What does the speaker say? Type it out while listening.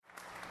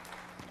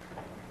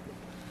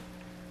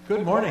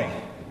Good morning.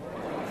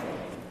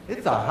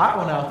 It's a hot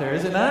one out there,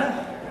 is it not?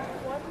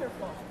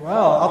 Wonderful.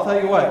 Well, I'll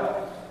tell you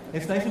what.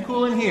 It's nice and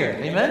cool in here.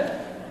 Amen?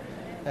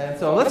 And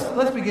so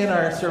let's begin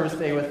our service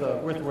today with a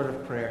word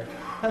of prayer.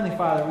 Heavenly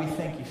Father, we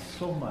thank you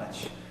so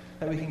much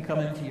that we can come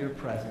into your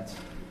presence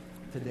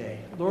today.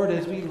 Lord,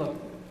 as we look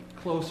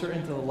closer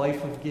into the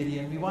life of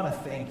Gideon, we want to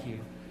thank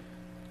you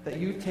that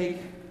you take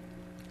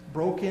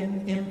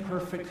broken,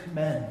 imperfect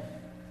men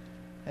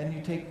and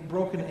you take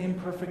broken,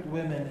 imperfect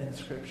women in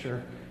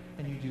Scripture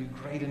and you do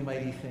great and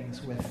mighty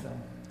things with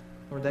them.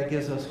 Lord, that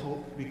gives us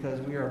hope because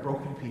we are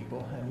broken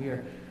people and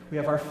we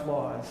have our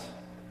flaws.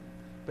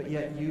 But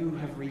yet you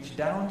have reached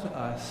down to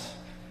us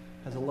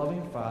as a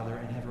loving Father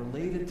and have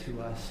related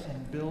to us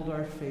and build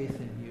our faith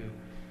in you.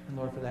 And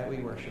Lord, for that we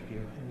worship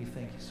you and we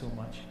thank you so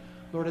much.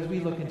 Lord, as we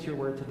look into your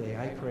word today,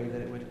 I pray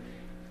that it would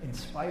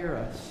inspire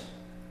us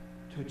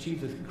to achieve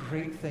the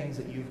great things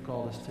that you've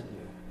called us to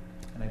do.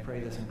 And I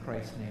pray this in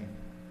Christ's name.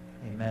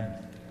 Amen.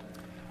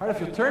 All right, if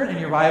you'll turn in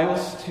your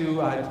Bibles to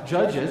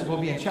Judges,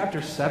 we'll be in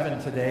chapter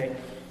 7 today.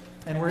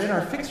 And we're in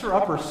our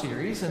Fixer-Upper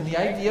series. And the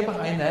idea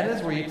behind that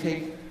is where you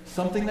take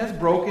something that's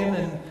broken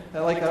and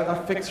like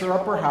a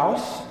fixer-upper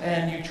house,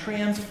 and you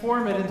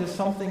transform it into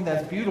something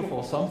that's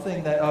beautiful,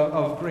 something that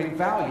of great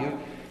value.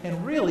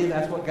 And really,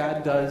 that's what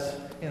God does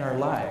in our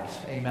lives.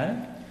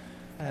 Amen?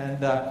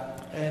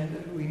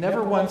 And we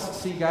never once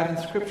see God in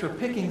Scripture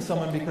picking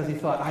someone because he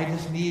thought, I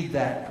just need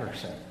that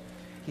person.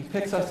 He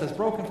picks us as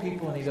broken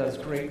people, and he does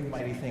great and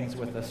mighty things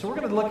with us. So we're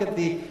going to look at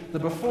the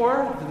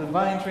before, the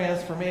divine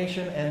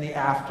transformation, and the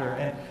after.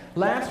 And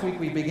last week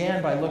we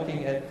began by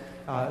looking at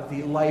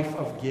the life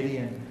of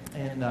Gideon.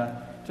 And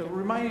to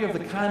remind you of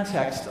the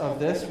context of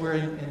this, we're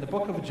in the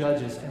book of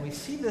Judges, and we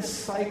see this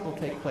cycle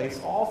take place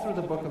all through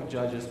the book of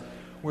Judges,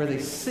 where they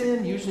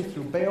sin, usually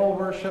through Baal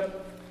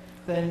worship.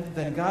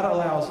 Then God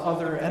allows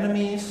other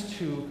enemies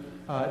to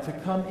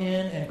come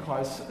in and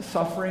cause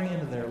suffering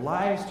into their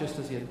lives, just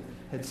as he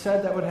had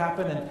said that would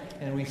happen,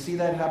 and we see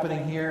that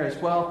happening here as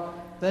well.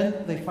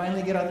 Then they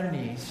finally get on their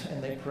knees,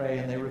 and they pray,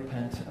 and they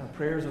repent,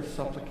 prayers of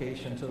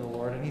supplication to the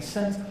Lord. And he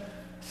sends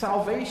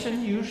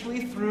salvation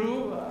usually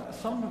through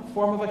some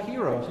form of a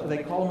hero. So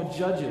they call them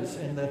judges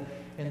in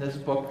this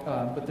book,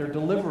 but they're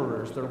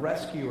deliverers, they're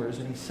rescuers,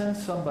 and he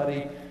sends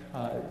somebody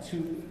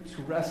to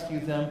rescue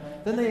them.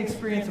 Then they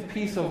experience a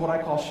piece of what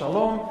I call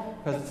shalom,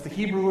 because it's the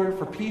Hebrew word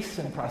for peace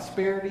and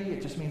prosperity.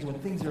 It just means when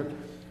things are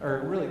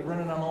really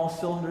running on all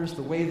cylinders,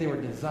 the way they were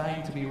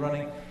designed to be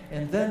running.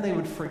 And then they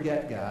would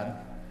forget God,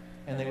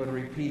 and they would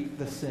repeat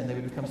the sin. They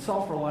would become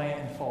self-reliant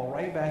and fall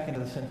right back into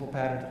the sinful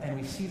patterns. And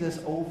we see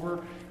this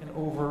over and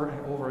over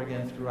and over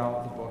again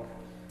throughout the book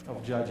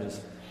of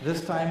Judges.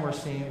 This time we're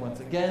seeing, once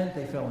again,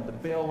 they fell into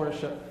Baal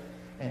worship,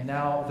 and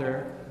now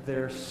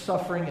they're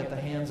suffering at the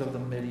hands of the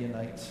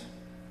Midianites.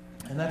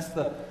 And that's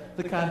the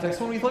context.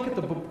 When we look at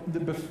the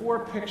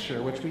before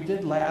picture, which we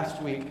did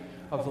last week,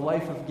 of the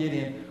life of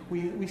Gideon,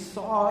 we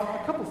saw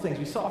a couple things.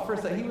 We saw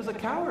first that he was a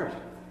coward,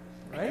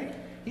 right?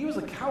 He was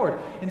a coward.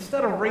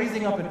 Instead of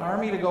raising up an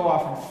army to go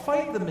off and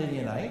fight the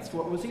Midianites,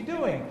 what was he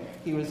doing?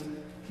 He was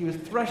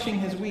threshing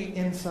his wheat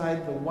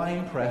inside the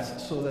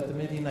winepress so that the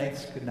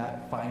Midianites could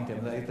not find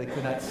him. They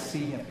could not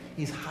see him.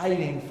 He's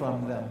hiding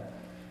from them.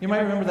 You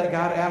might remember that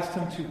God asked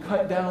him to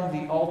cut down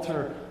the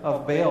altar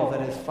of Baal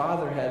that his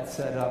father had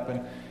set up,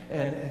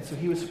 and so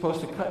he was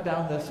supposed to cut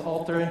down this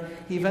altar, and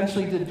he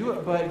eventually did do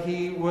it, but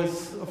he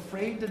was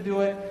afraid to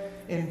do it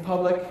in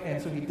public,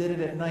 and so he did it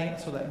at night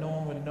so that no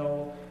one would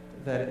know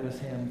that it was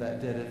him that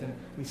did it. And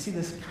we see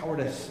this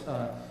cowardice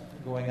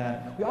going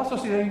on. We also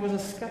see that he was a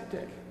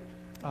skeptic.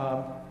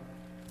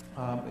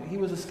 He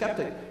was a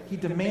skeptic. He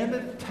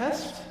demanded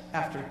test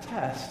after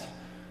test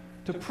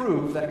to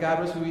prove that God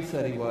was who he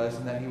said he was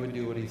and that he would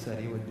do what he said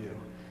he would do.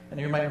 And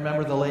you might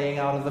remember the laying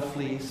out of the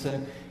fleece,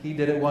 and he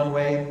did it one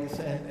way,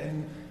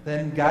 and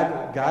then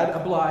God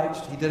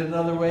obliged. He did it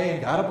another way,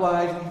 and God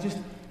obliged.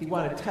 He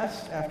wanted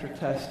test after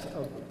test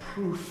of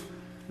proof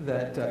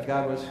that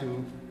God was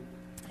who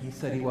he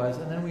said he was.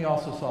 And then we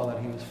also saw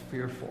that he was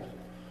fearful.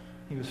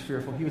 He was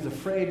fearful. He was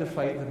afraid to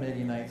fight the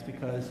Midianites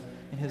because,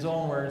 in his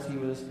own words, he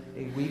was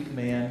a weak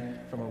man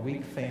from a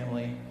weak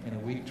family in a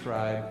weak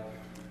tribe,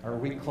 or a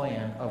weak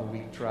clan of a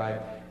weak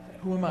tribe.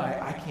 Who am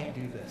I? I can't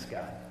do this,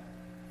 God.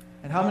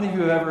 And how many of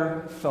you have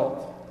ever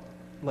felt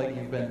like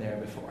you've been there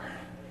before?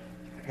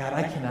 God,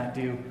 I cannot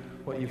do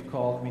what you've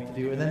called me to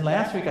do. And then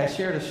last week I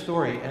shared a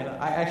story, and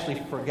I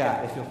actually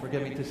forgot, if you'll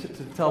forgive me,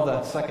 to tell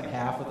the second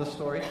half of the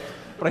story.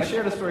 But I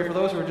shared a story for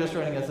those who are just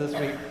joining us this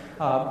week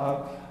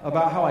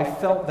about how I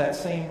felt that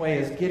same way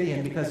as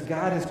Gideon, because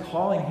God is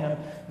calling him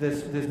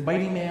this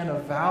mighty man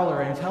of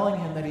valor and telling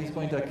him that he's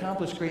going to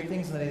accomplish great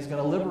things and that he's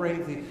going to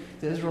liberate the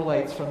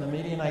Israelites from the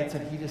Midianites.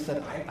 And he just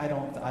said, I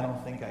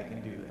don't think I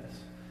can do this.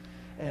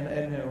 And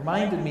it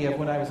reminded me of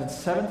when I was in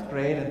 7th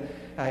grade, and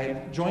I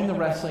had joined the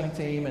wrestling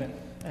team,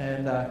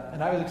 and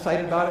I was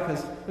excited about it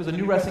because it was a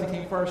new wrestling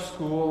team for our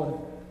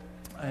school,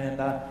 and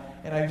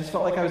I just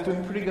felt like I was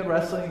doing pretty good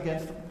wrestling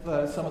against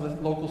some of the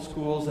local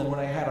schools, and when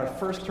I had our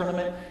first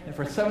tournament, and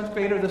for a 7th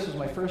grader, this was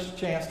my first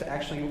chance to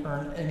actually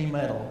earn any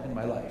medal in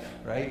my life,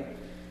 right?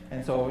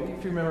 And so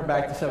if you remember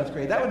back to 7th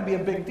grade, that would be a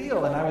big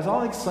deal, and I was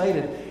all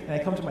excited, and I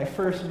come to my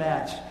first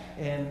match,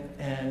 and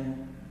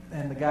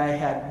the guy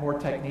had more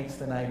techniques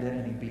than I did,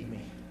 and he beat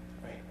me,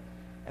 right?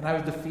 And I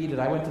was defeated.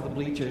 I went to the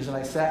bleachers, and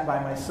I sat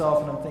by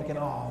myself, and I'm thinking,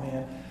 oh,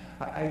 man,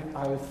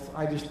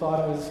 I just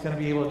thought I was going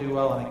to be able to do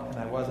well, and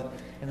I wasn't.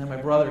 And then my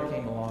brother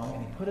came along,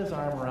 and he put his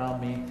arm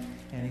around me,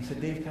 and he said,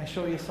 Dave, can I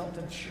show you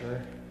something?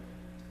 Sure.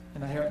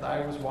 And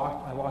I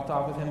walked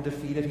off with him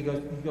defeated. He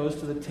goes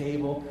to the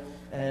table,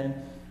 and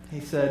he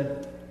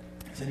said,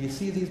 you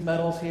see these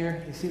medals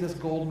here? You see this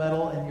gold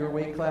medal in your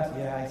weight class?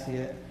 Yeah, I see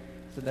it.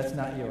 He said, that's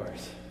not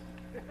yours.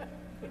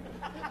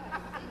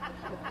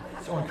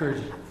 So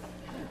encouraging.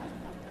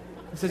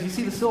 He says, you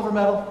see the silver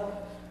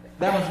medal?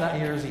 That one's not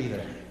yours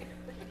either.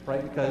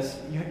 Right? Because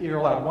you're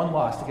allowed one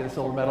loss to get a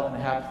silver medal, and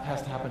it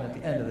has to happen at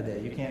the end of the day.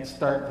 You can't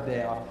start the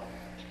day off.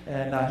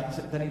 And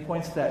then he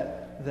points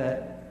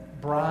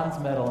that bronze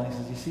medal, and he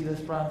says, you see this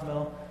bronze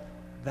medal?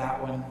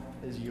 That one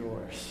is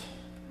yours.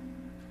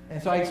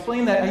 And so I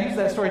explained that, I used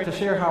that story to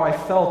share how I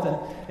felt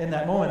in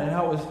that moment, and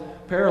how it was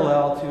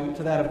parallel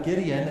to that of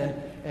Gideon,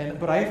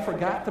 but I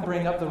forgot to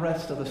bring up the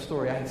rest of the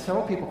story. I had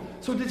several people,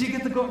 so did you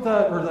get the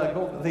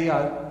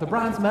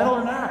bronze medal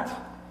or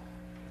not?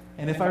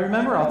 And if I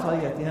remember, I'll tell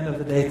you at the end of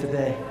the day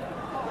today.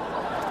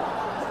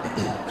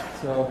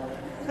 So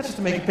that's just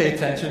to make you pay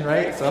attention,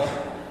 right? So,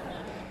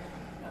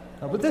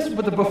 but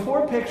the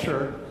before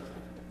picture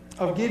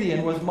of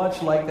Gideon was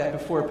much like that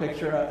before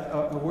picture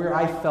of where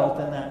I felt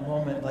in that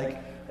moment, like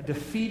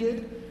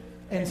defeated,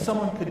 and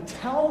someone could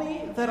tell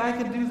me that I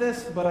could do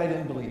this, but I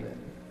didn't believe it.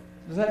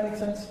 Does that make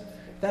sense?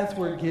 That's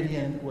where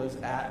Gideon was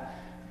at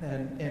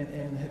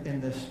in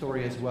this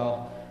story as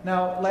well.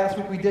 Now, last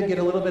week we did get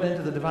a little bit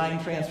into the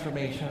divine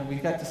transformation. We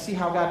got to see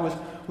how God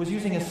was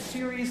using a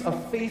series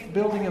of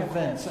faith-building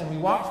events, and we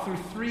walked through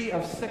 3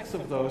 of 6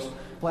 of those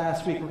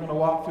last week. We're going to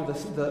walk through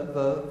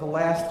the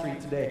last 3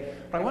 today.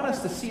 But I want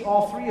us to see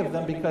all 3 of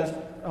them because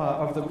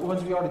of the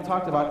ones we already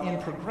talked about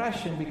in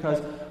progression,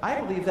 because I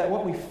believe that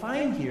what we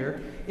find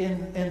here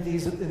in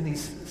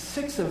these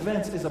 6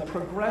 events is a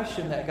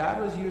progression that God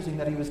was using,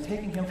 that he was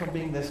taking him from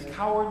being this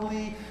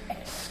cowardly,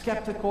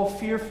 skeptical,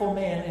 fearful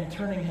man and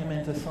turning him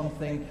into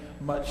something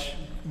much,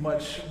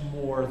 much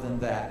more than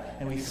that.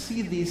 And we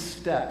see these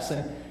steps.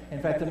 And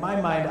in fact, in my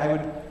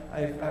mind,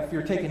 if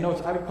you're taking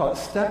notes, I would call it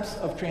steps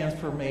of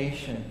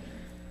transformation.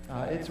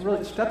 It's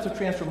really steps of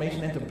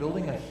transformation into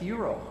building a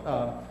hero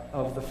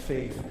of the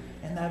faith.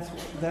 And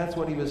that's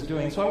what he was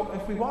doing. So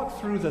if we walk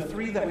through the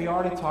 3 that we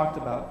already talked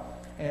about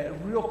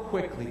real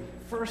quickly.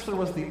 First, there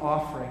was the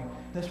offering.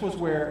 This was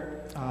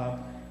where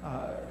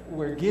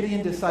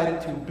Gideon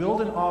decided to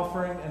build an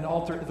offering, an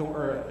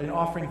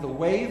offering the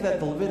way that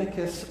the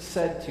Leviticus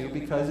said to,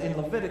 because in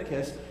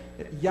Leviticus,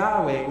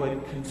 Yahweh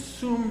would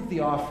consume the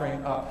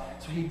offering up.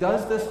 So he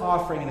does this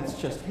offering, and it's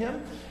just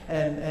him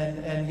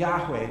and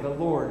Yahweh, the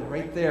Lord,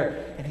 right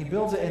there. And he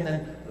builds it,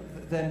 and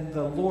then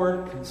the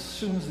Lord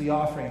consumes the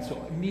offering.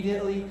 So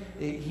immediately,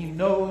 he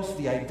knows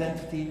the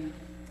identity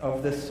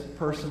of this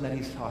person that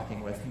he's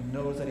talking with. He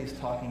knows that he's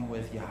talking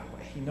with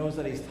Yahweh. He knows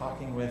that he's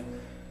talking with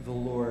the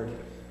Lord.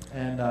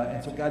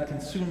 And so God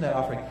consumed that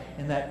offering.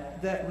 And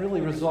that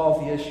really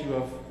resolved the issue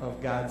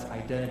of God's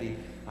identity.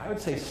 I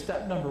would say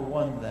step number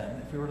 1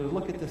 then, if we were to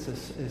look at this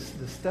as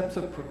the steps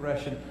of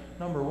progression,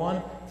 number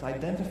 1 is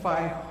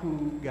identify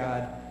who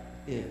God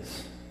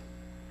is.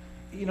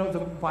 You know, the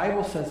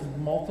Bible says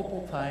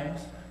multiple times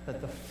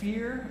that the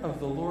fear of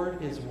the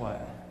Lord is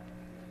what?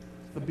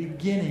 The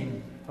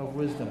beginning of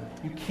wisdom.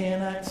 You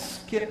cannot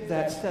skip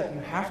that step.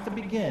 You have to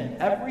begin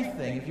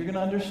everything. If you're going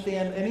to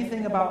understand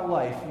anything about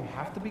life, you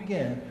have to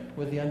begin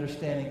with the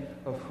understanding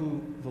of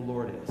who the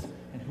Lord is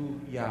and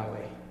who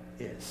Yahweh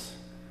is.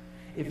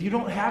 If you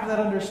don't have that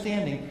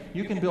understanding,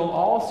 you can build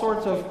all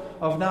sorts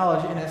of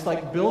knowledge, and it's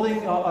like building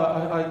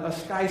a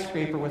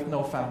skyscraper with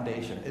no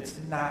foundation. It's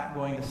not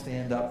going to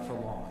stand up for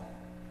long.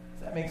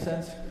 Does that make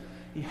sense?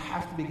 You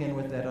have to begin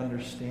with that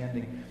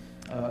understanding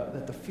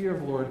that the fear of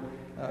the Lord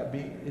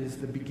is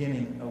the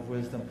beginning of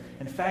wisdom.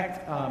 In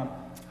fact,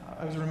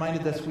 I was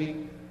reminded this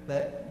week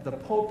that the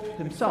Pope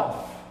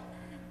himself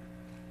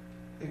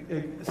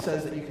it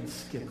says that you can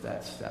skip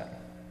that step.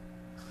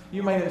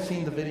 You might have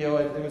seen the video.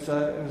 It was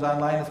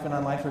online. It's been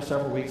online for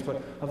several weeks,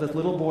 but of this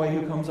little boy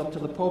who comes up to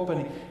the Pope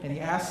and he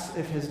asks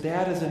if his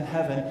dad is in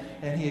heaven,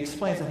 and he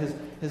explains that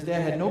his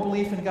dad had no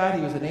belief in God.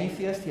 He was an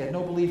atheist. He had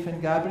no belief in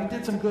God, but he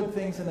did some good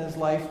things in his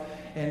life.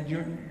 And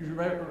you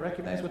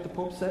recognize what the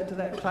Pope said to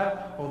that child?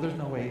 Oh, there's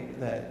no way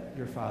that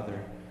your father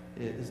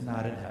is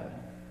not in heaven.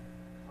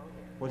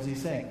 What is he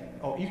saying?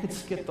 Oh, you could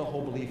skip the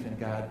whole belief in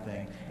God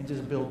thing and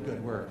just build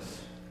good works.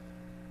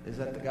 Is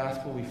that the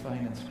gospel we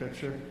find in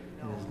Scripture?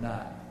 It is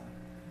not.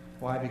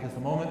 Why? Because the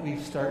moment we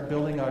start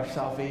building our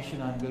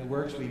salvation on good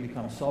works, we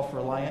become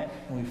self-reliant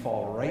and we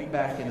fall right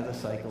back into the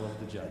cycle of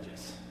the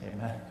judges.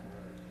 Amen.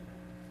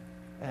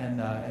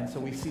 And so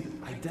we see,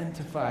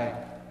 identify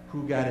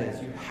who God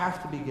is. You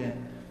have to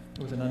begin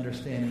It was an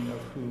understanding of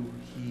who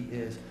he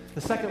is. The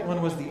second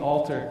one was the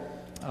altar.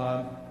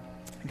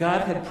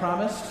 God had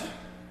promised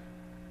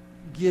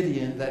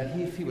Gideon that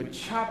if he would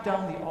chop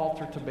down the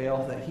altar to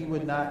Baal, that he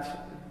would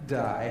not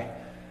die.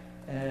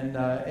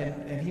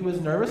 And he was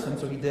nervous, and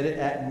so he did it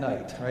at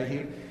night.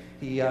 Right?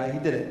 He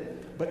did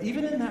it. But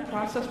even in that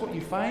process, what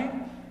you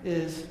find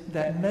is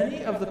that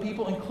many of the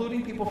people,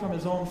 including people from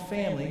his own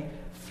family,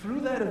 through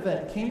that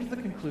event came to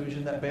the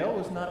conclusion that Baal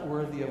was not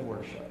worthy of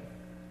worship.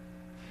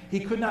 He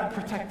could not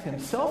protect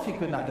himself. He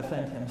could not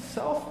defend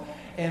himself.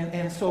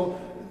 And so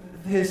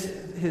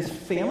his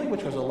family,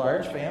 which was a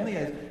large family,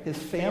 his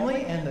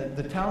family and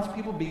the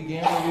townspeople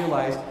began to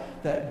realize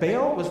that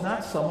Baal was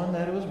not someone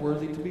that was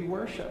worthy to be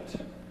worshipped.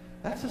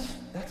 That's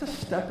a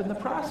step in the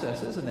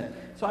process, isn't it?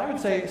 So I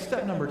would say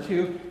step number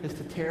 2 is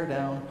to tear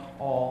down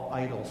all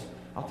idols.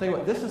 I'll tell you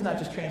what, this is not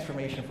just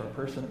transformation for a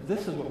person.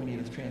 This is what we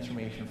need is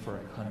transformation for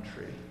a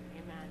country.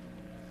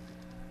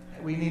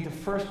 Amen. We need to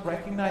first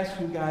recognize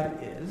who God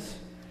is,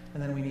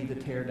 and then we need to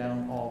tear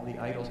down all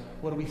the idols.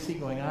 What do we see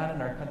going on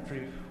in our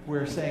country?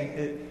 We're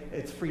saying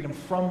it's freedom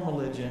from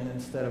religion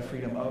instead of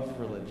freedom of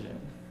religion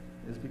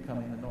is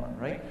becoming the norm,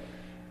 right?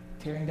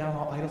 Tearing down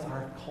all idols.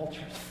 Our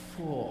culture is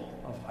full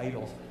of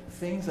idols,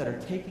 things that are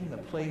taking the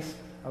place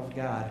of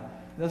God.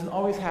 It doesn't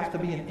always have to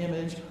be an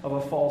image of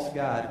a false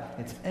god.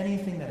 It's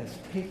anything that is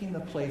taking the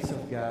place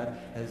of God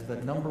as the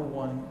number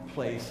one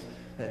place.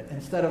 That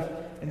instead of,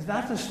 and it's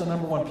not just the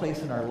number one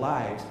place in our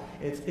lives.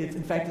 It's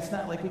in fact, it's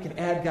not like we can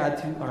add God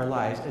to our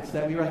lives. It's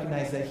that we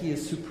recognize that he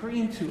is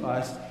supreme to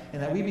us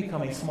and that we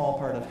become a small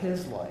part of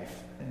his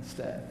life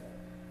instead.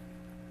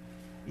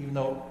 Even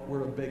though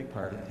we're a big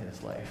part in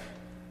his life,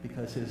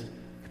 because his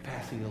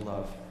capacity to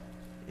love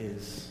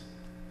is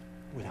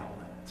without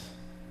limits.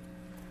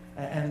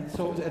 And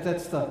so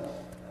that's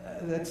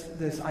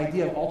this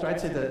idea of altar.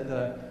 I'd say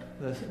the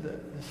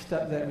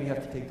step that we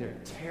have to take there,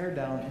 tear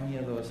down any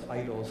of those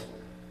idols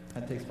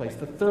that takes place.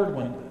 The third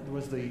one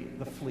was the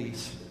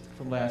fleece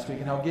from last week,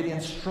 and how Gideon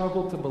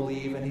struggled to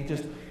believe, and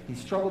he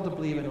struggled to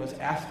believe, and was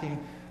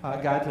asking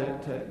God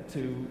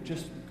to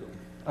just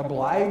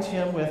oblige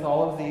him with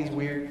all of these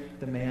weird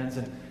demands,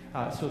 and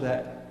so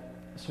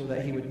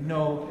that he would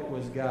know it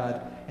was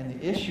God. And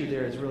the issue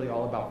there is really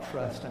all about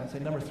trust. I would say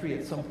number 3,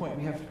 at some point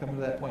we have to come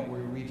to that point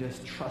where we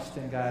just trust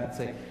in God and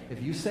say,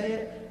 if you say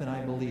it, then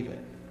I believe it.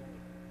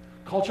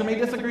 Culture may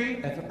disagree.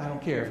 I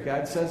don't care. If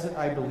God says it,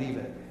 I believe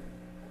it.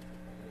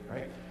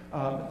 Right?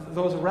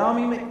 Those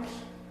around me,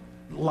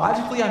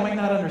 logically, I might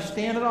not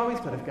understand it always,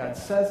 but if God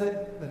says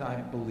it, then I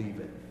believe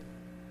it.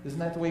 Isn't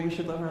that the way we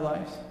should live our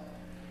lives?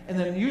 And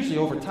then usually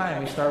over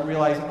time we start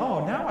realizing,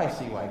 oh, now I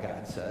see why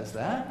God says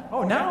that.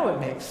 Oh, now it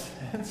makes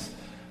sense.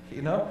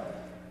 You know?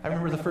 I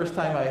remember the first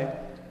time I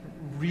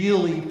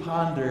really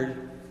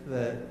pondered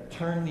the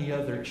turn the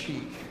other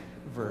cheek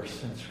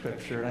verse in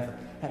Scripture, and I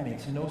thought, that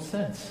makes no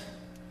sense.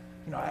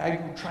 You know,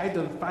 I tried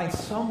to find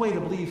some way to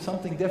believe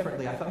something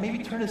differently. I thought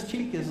maybe turn his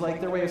cheek is like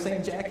their way of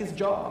saying jack his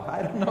jaw.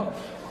 I don't know.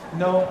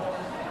 No.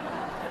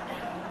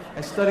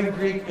 I studied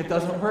Greek. It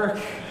doesn't work.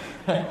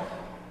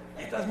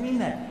 It doesn't mean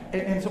that.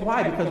 And so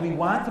why? Because we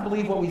want to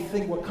believe what we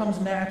think, what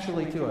comes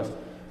naturally to us.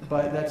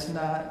 But that's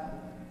not,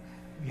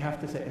 you have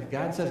to say, if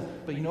God says,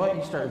 but you know what,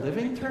 you start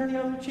living, turn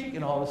the other cheek,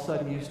 and all of a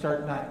sudden you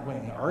start not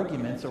winning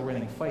arguments or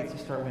winning fights, you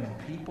start winning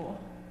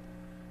people.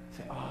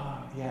 You say,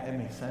 oh, yeah, it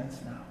makes sense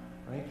now.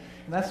 Right?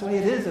 And that's the way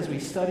it is as we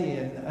study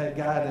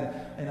God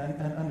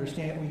and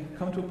understand it. We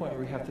come to a point where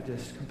we have to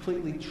just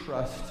completely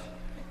trust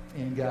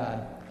in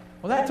God.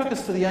 Well, that took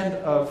us to the end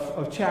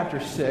of chapter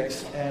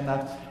 6,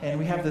 and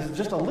we have this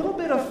just a little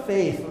bit of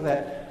faith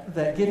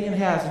that Gideon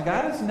has, and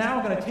God is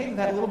now going to take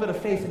that little bit of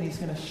faith and he's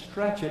going to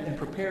stretch it and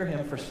prepare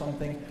him for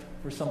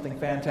something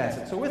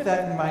fantastic. So with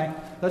that in mind,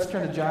 let's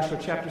turn to Joshua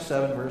chapter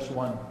 7, verse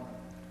 1.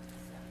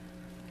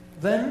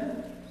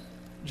 Then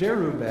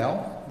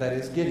Jerubbaal, that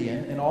is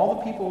Gideon, and all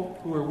the people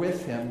who were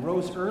with him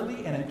rose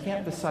early and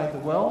encamped beside the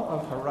well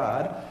of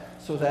Harod,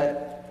 so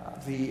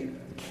that the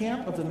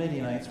camp of the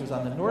Midianites was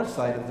on the north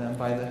side of them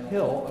by the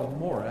hill of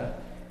Moreh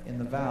in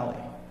the valley.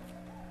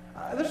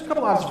 There's a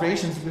couple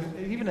observations,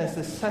 even as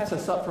this sets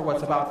us up for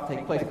what's about to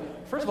take place.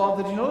 First of all,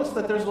 did you notice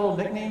that there's a little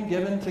nickname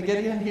given to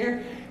Gideon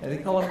here? And they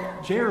call him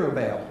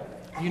Jerubbaal.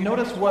 Do you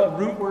notice what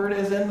root word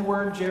is in the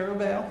word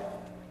Jerubbaal?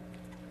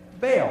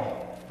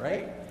 Baal,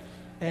 right?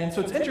 And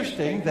so it's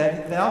interesting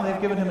that now they've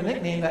given him a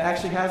nickname that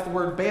actually has the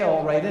word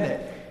Baal right in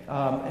it.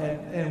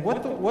 And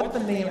what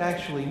the name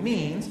actually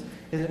means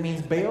is it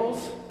means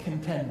Baal's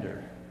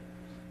contender.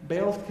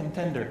 Baal's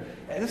contender.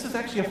 And this is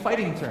actually a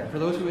fighting term for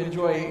those who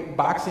enjoy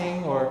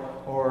boxing or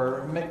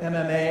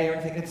MMA or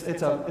anything.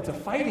 It's a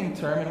fighting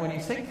term, and when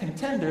you say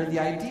contender, the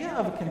idea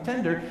of a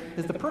contender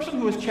is the person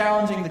who is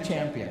challenging the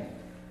champion.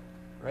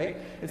 Right?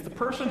 It's the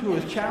person who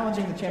is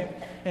challenging the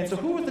champion. And so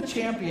who was the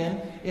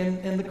champion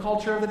in the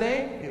culture of the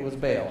day? It was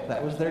Baal.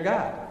 That was their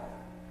god.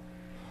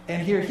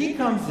 And here he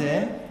comes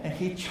in and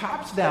he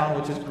chops down,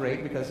 which is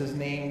great because his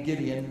name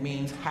Gideon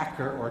means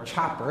hacker or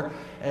chopper.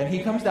 And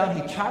he comes down,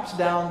 he chops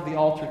down the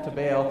altar to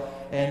Baal,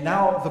 and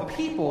now the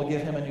people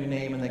give him a new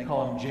name and they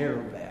call him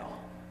Jerubbaal.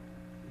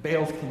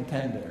 Baal's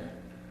contender.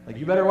 Like,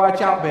 you better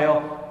watch out,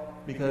 Baal,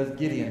 because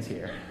Gideon's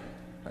here.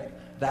 Right?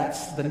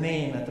 That's the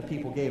name that the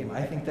people gave him.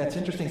 I think that's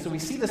interesting. So we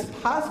see this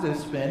positive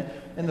spin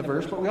in the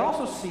verse, but we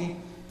also see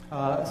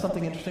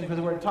something interesting because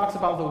where it talks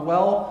about the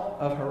well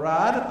of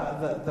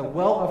Harod, the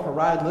well of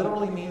Harod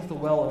literally means the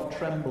well of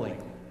trembling.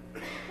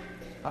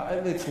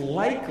 It's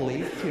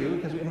likely, too,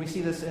 because we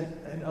see this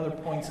in other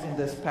points in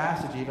this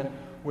passage even,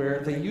 where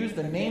they use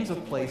the names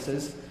of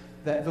places,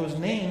 that those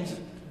names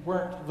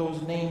weren't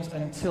those names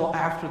until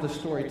after the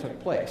story took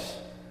place.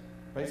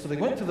 Right? So they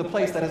went to the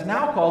place that is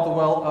now called the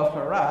well of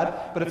Harod,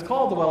 but it's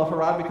called the well of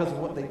Harod because of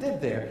what they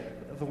did there.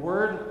 The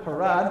word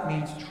Harod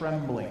means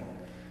trembling.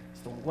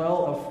 It's the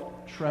well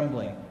of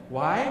trembling.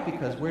 Why?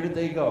 Because where did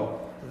they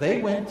go?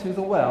 They went to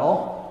the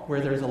well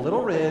where there's a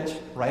little ridge.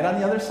 Right on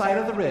the other side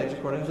of the ridge,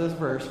 according to this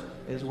verse,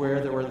 is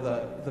where there were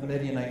the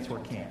Midianites were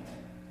camped.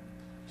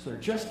 So they're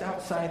just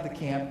outside the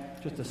camp,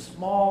 just a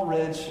small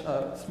ridge,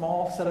 a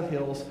small set of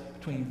hills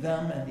between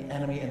them and the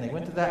enemy, and they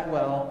went to that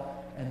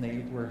well, and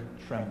they were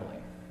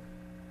trembling.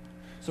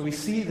 So we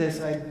see this,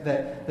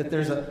 that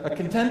there's a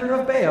contender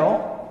of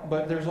Baal,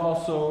 but there's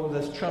also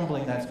this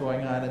trembling that's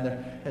going on,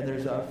 and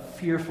there's a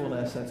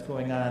fearfulness that's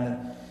going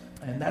on,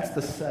 and that's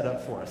the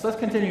setup for us. Let's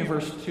continue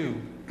verse 2.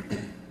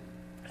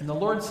 And the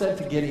Lord said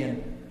to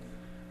Gideon,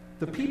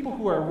 "The people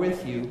who are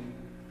with you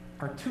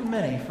are too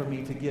many for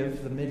me to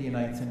give the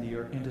Midianites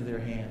into their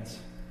hands,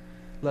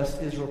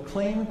 lest Israel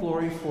claim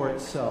glory for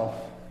itself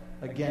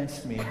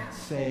against me,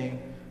 saying,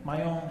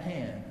 'My own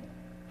hand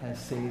has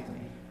saved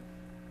me.'"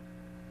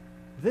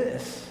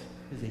 This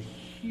is a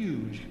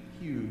huge,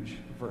 huge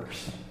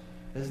verse,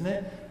 isn't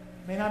it?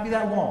 It may not be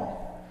that long,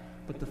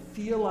 but the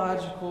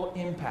theological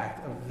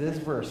impact of this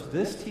verse,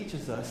 this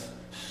teaches us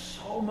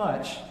so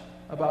much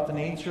about the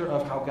nature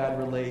of how God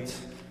relates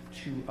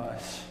to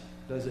us,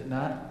 does it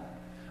not?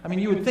 I mean,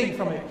 you would think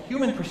from a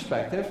human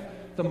perspective,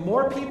 the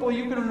more people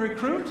you can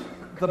recruit,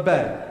 the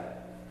better.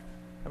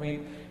 I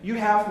mean, you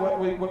have what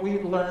we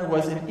learned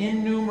was an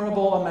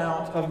innumerable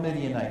amount of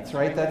Midianites,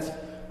 right?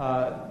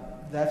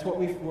 That's what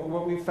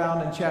we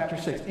found in chapter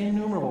 6.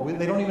 Innumerable.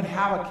 They don't even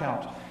have a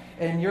count.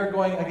 And you're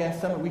going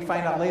against them. We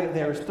find out later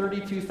there's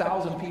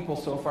 32,000 people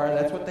so far.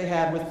 That's what they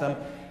had with them.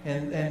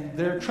 And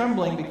they're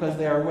trembling because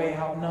they are way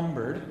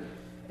outnumbered.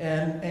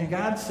 And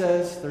God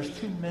says, there's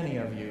too many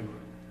of you.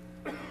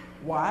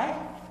 Why?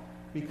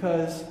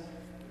 Because,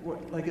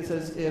 like it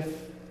says,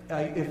 if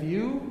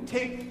you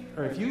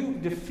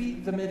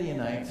defeat the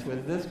Midianites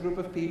with this group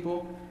of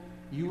people,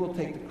 you will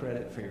take the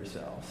credit for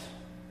yourselves.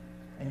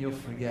 And you'll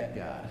forget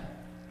God.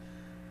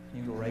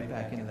 You go right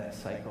back into that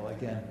cycle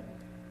again.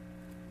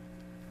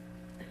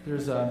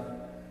 There's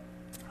a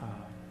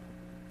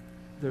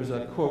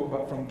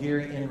quote from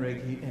Gary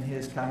Inrig in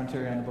his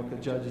commentary on the book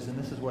of Judges, and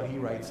this is what he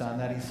writes on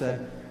that. He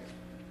said,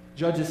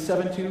 Judges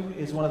 7:2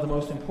 is one of the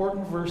most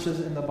important verses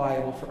in the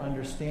Bible for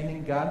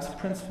understanding God's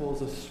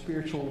principles of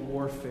spiritual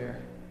warfare.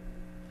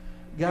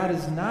 God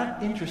is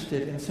not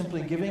interested in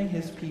simply giving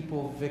his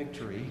people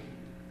victory.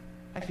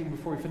 Actually,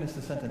 before we finish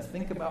the sentence,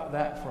 think about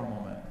that for a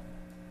moment.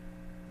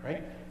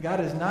 Right? God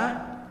is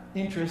not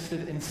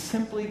interested in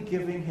simply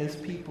giving his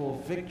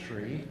people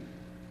victory.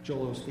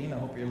 Joel Osteen, I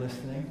hope you're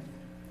listening.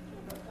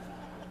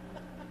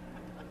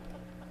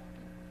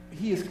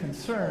 He is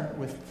concerned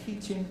with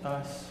teaching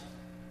us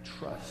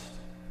trust.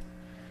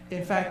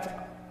 In fact,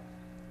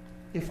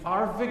 if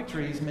our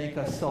victories make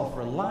us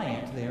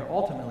self-reliant, they are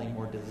ultimately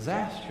more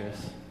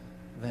disastrous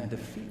than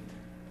defeat.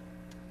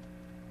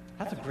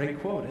 That's a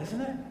great quote,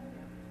 isn't it?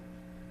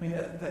 I mean,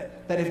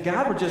 that if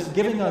God were just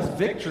giving us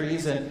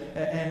victories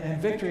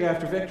and victory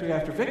after victory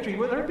after victory,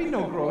 well, there would be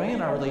no growing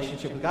in our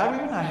relationship with God.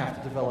 We would not have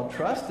to develop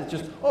trust. It's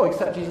just,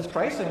 accept Jesus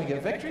Christ and we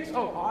get victories.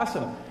 Oh,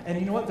 awesome. And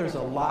you know what? There's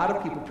a lot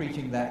of people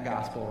preaching that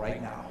gospel right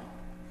now.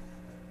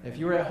 If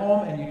you were at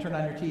home and you turn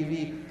on your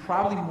TV,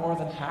 probably more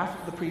than half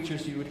of the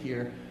preachers you would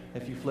hear,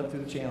 if you flip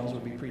through the channels,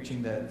 would be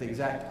preaching the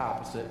exact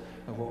opposite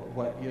of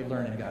what you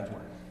learn in God's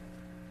Word.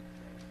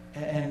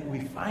 And we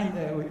find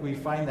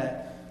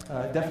that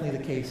definitely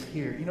the case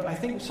here. You know, I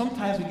think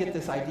sometimes we get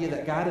this idea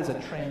that God is a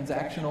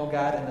transactional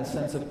God in the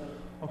sense of,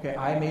 okay,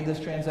 I made this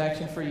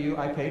transaction for you.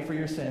 I paid for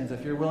your sins.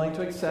 If you're willing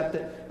to accept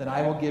it, then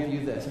I will give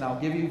you this, and I'll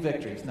give you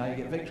victories. Now you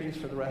get victories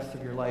for the rest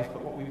of your life.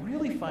 But what we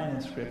really find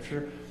in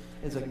Scripture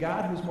is a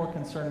God who's more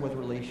concerned with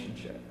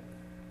relationship.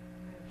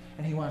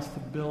 And he wants to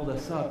build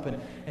us up.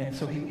 And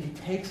so he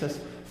takes us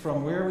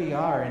from where we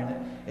are,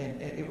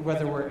 and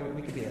whether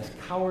we could be this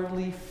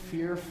cowardly,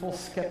 fearful,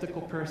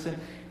 skeptical person.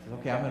 He says,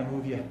 okay, I'm going to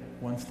move you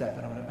one step,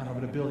 and I'm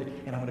going to build you,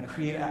 and I'm going to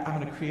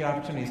create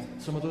opportunities.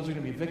 Some of those are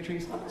going to be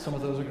victories. Some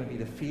of those are going to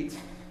be defeats.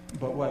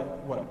 But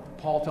what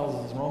Paul tells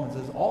us in Romans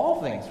is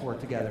all things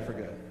work together for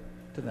good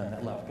to them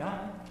that love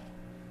God,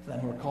 to them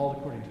who are called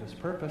according to his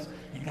purpose.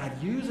 And God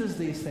uses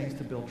these things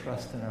to build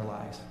trust in our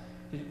lives.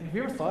 Have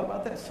you ever thought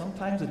about that?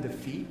 Sometimes a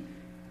defeat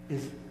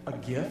is a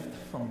gift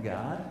from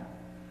God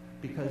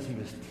because he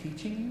was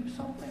teaching you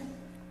something.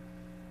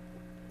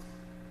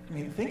 I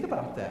mean, think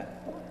about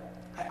that.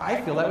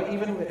 I feel that way.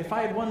 Even if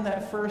I had won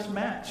that first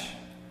match,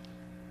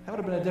 that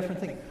would have been a different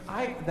thing.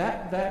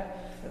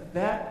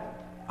 that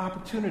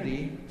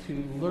opportunity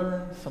to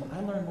learn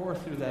I learned more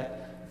through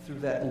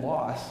that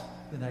loss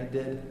than I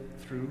did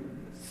through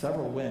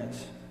several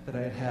wins that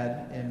I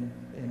had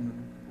in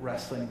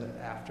wrestling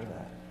after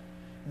that.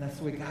 And that's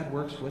the way God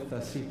works with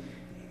us.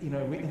 We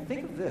can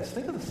think of this.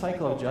 Think of the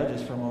cycle of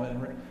Judges for a moment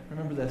and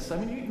remember this. I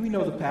mean, we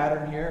know the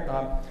pattern here.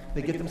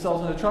 They get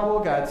themselves into trouble,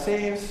 God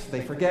saves,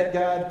 they forget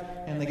God,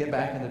 and they get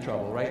back into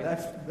trouble, right?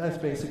 That's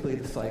basically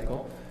the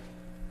cycle.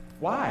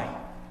 Why?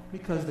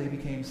 Because they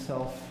became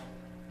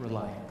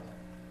self-reliant.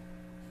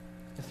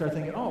 They started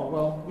thinking, oh,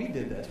 well, we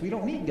did this. We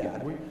don't need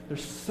God. They're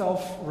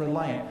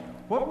self-reliant.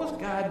 What was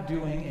God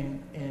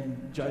doing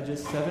in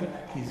Judges 7?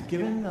 He's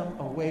given them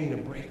a way to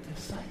break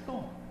this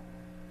cycle.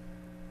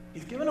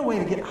 He's given a way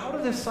to get out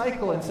of this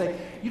cycle and say,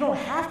 you don't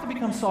have to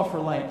become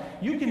self-reliant.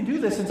 You can do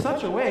this in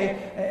such a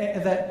way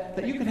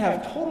that you can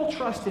have total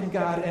trust in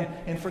God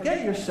and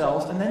forget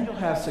yourselves, and then you'll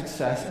have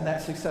success, and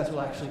that success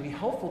will actually be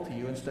helpful to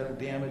you instead of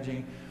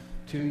damaging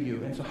to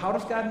you. And so how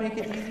does God make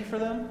it easy for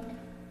them?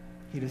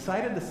 He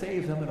decided to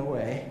save them in a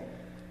way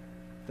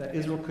that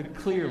Israel could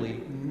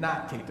clearly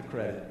not take the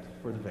credit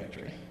for the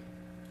victory.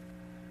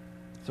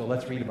 So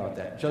let's read about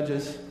that.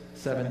 Judges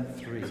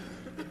 7:3.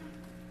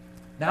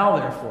 Now,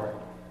 therefore,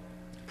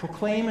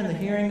 proclaim in the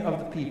hearing of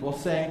the people,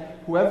 saying,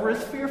 whoever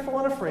is fearful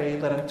and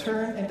afraid, let him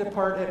turn and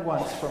depart at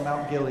once from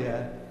Mount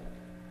Gilead.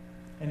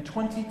 And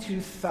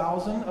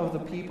 22,000 of the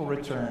people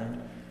returned,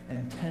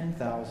 and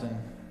 10,000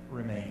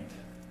 remained.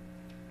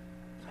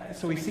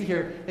 So we see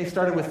here, they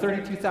started with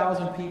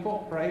 32,000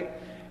 people, right?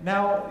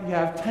 Now you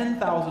have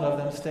 10,000 of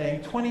them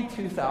staying,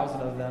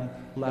 22,000 of them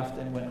left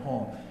and went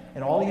home.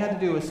 And all you had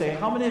to do was say,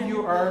 how many of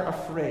you are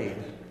afraid?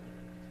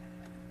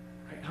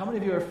 Right? How many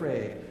of you are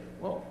afraid?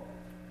 Well,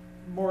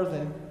 more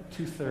than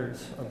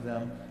 2/3 of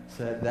them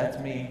said, that's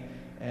me,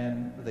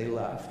 and they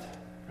left.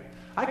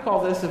 I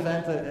call this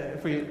event,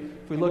 if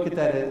we look at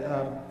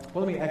that,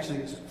 let me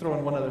actually throw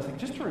in one other thing,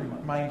 just to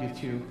remind you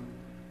too,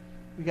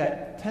 we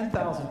got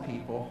 10,000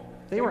 people.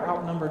 They were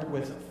outnumbered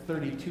with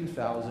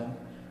 32,000.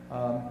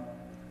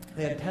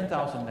 They had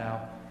 10,000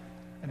 now.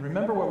 And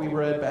remember what we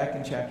read back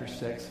in chapter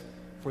 6.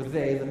 For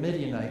they, the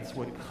Midianites,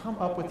 would come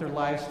up with their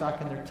livestock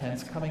in their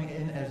tents, coming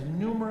in as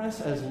numerous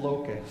as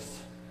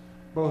locusts.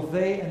 Both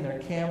they and their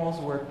camels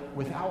were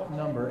without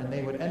number, and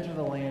they would enter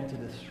the land to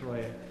destroy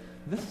it.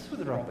 This is who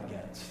they're up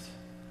against.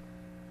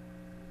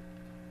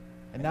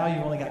 And now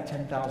you've only got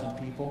 10,000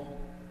 people.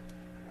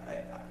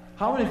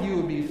 How many of you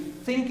would be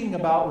thinking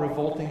about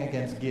revolting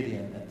against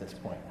Gideon at this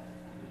point?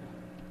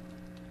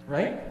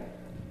 Right?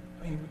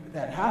 I mean,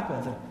 that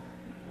happens. And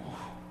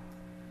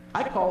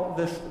I call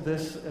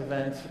this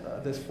event,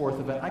 this fourth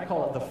event, I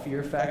call it the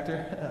fear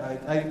factor.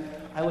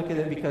 I look at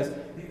it because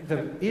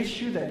the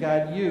issue that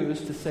God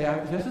used to say,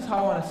 this is how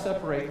I want to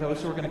separate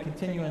those who are going to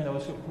continue and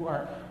those who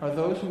aren't, are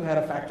those who had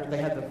a factor, they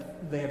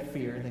had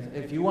fear. And they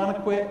said, if you want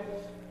to quit,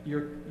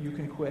 you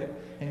can quit.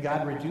 And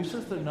God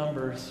reduces the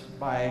numbers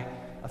by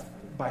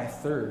a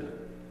third,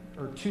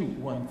 or to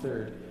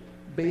 1/3,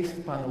 based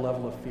upon the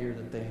level of fear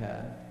that they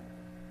had.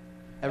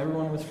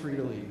 Everyone was free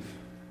to leave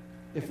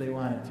if they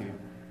wanted to,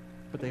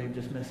 but they would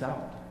just miss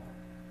out.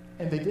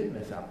 And they did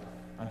miss out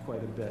on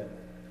quite a bit.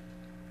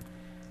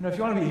 You know, if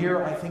you want to be a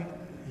hero, I think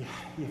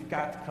you've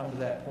got to come to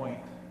that point.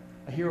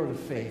 A hero of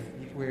the faith,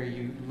 where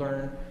you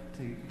learn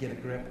to get a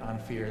grip on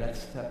fear.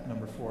 That's step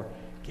number 4.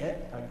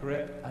 Get a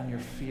grip on your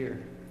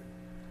fear.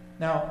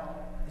 Now,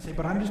 you say,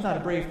 but I'm just not a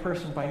brave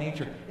person by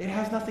nature. It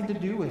has nothing to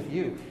do with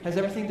you. It has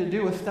everything to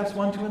do with steps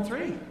 1, 2, and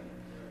 3.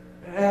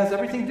 It has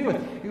everything to do with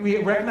it. We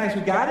recognize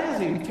who God is.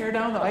 We tear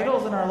down the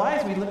idols in our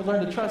lives. We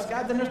learn to trust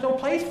God. Then there's no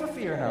place for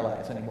fear in our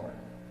lives anymore.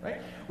 Right?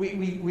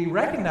 We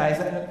recognize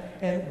that.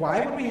 And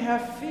why would we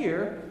have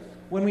fear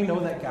when we know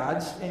that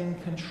God's in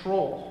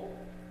control?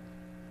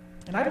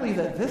 And I believe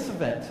that this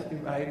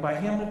event, by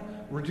him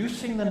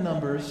reducing the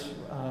numbers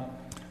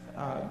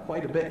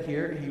quite a bit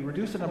here, he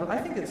reduced the numbers. I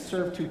think it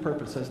served 2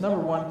 purposes. Number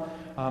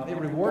 1, it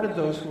rewarded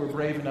those who were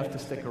brave enough to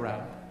stick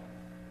around.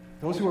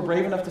 Those who were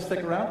brave enough to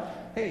stick around,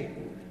 hey,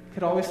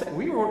 could always say,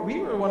 we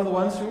were one of the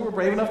ones who were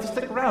brave enough to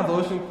stick around.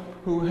 Those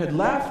who had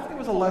left, it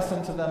was a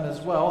lesson to them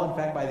as well. In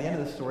fact, by the end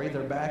of the story,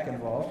 they're back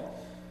involved.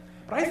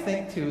 But I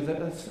think, too,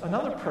 that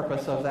another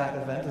purpose of that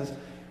event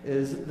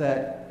is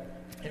that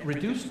it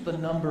reduced the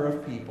number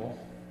of people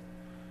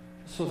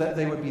so that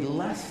they would be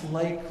less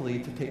likely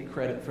to take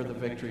credit for the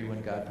victory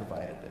when God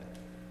provided it.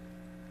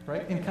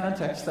 Right? In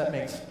context, that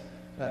makes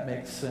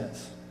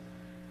sense.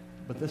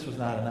 But this was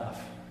not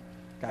enough.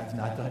 God's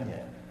not done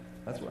yet.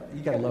 That's what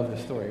you got to love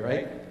this story,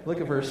 right?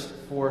 Look at verse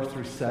 4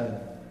 through 7.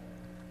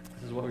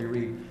 This is what we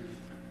read.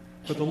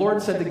 But the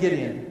Lord said to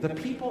Gideon, "The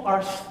people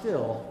are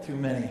still too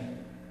many.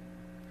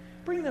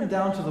 Bring them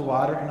down to the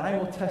water, and I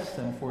will test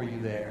them for you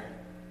there."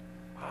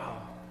 Wow.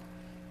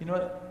 You know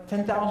what?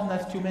 10,000,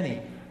 that's too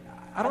many.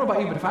 I don't know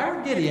about you, but if I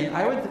were Gideon,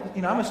 I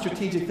would, I'm a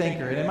strategic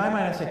thinker, and in my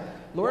mind I'd say,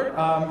 Lord,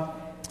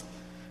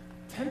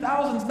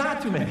 10,000 is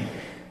not too many.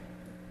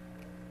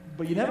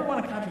 But you never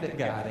want to contradict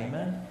God,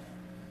 amen?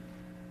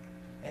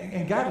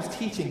 And God was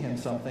teaching him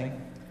something,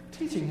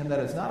 teaching him that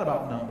it's not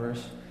about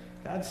numbers.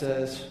 God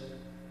says,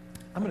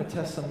 I'm going to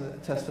test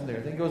them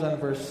there. Then it goes on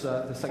to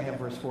the second half of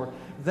verse 4.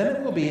 Then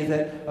it will be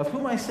that of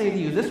whom I say to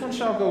you, this one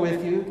shall go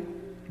with you,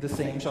 the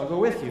same shall go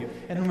with you.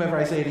 And whomever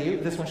I say to you,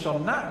 this one shall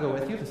not go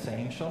with you, the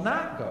same shall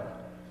not go.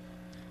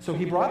 So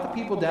he brought the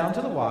people down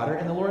to the water,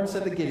 and the Lord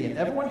said to Gideon,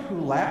 everyone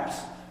who laps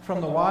from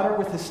the water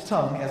with his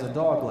tongue as a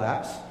dog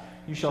laps,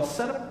 you shall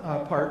set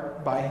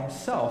apart by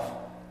himself.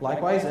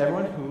 Likewise,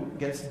 everyone who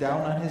gets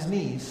down on his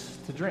knees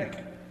to drink.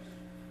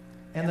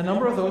 And the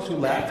number of those who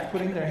lapped,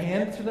 putting their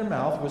hand to their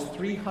mouth, was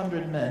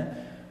 300 men.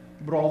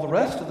 But all the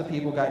rest of the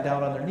people got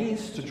down on their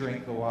knees to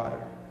drink the water.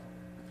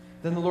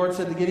 Then the Lord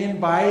said to Gideon,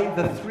 by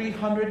the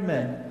 300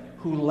 men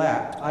who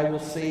lapped, I will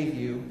save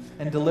you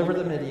and deliver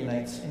the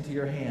Midianites into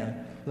your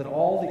hand. Let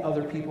all the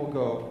other people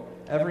go,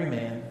 every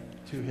man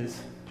to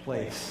his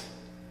place.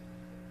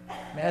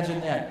 Imagine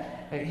that.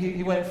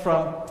 He went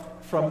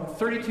from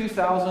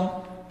 32,000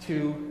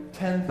 to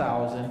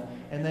 10,000.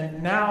 And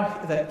then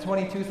now that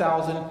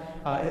 22,000,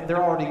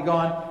 they're already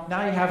gone.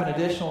 Now you have an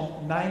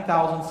additional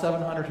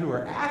 9,700 who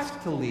are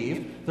asked to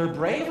leave. They're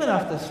brave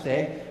enough to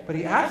stay, but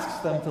he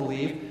asks them to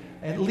leave.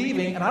 And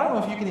leaving, and I don't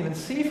know if you can even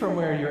see from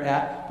where you're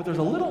at, but there's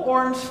a little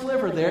orange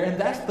sliver there, and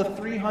that's the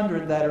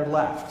 300 that are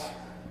left.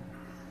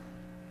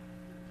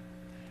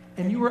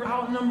 And you were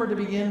outnumbered to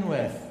begin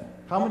with.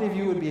 How many of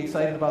you would be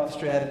excited about the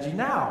strategy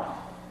now?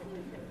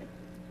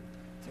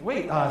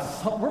 Wait,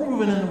 we're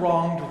moving in the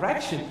wrong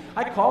direction.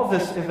 I call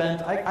this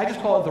event, I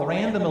just call it the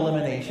random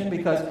elimination,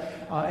 because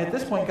at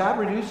this point God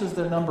reduces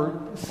their number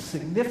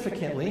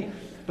significantly,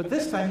 but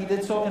this time he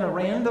did so in a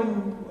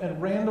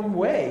random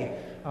way.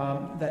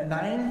 That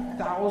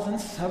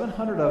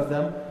 9,700 of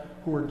them,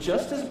 who were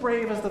just as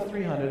brave as the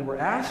 300, were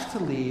asked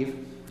to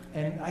leave,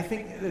 and I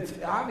think it's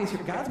obvious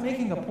here, God's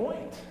making a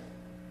point.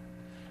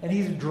 And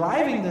he's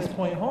driving this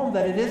point home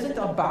that it isn't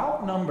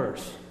about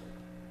numbers.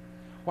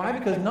 Why?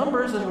 Because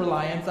numbers is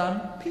reliance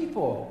on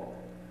people.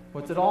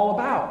 What's it all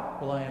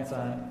about? Reliance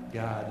on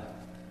God.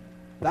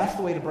 That's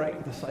the way to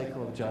break the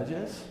cycle of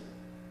Judges.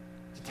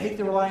 To take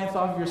the reliance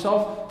off of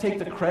yourself, take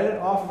the credit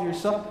off of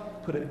yourself,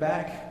 put it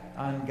back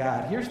on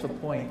God. Here's the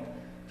point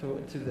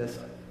to this.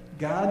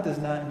 God does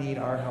not need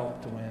our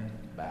help to win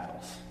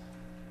battles.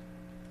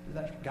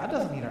 God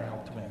doesn't need our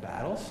help to win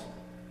battles,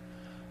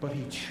 but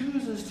he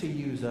chooses to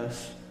use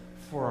us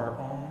for our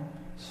own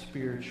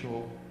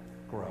spiritual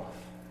growth.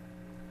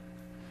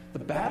 The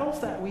battles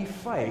that we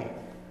fight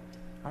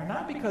are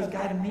not because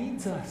God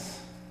needs us.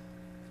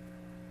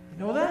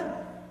 You know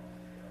that?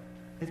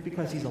 It's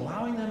because he's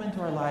allowing them into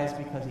our lives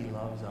because he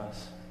loves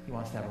us. He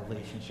wants to have a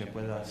relationship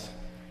with us.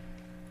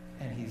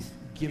 And he's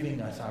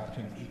giving us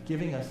opportunity. He's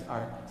giving us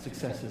our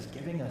successes,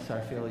 giving us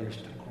our failures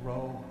to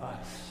grow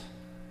us.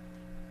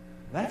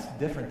 That's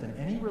different than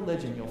any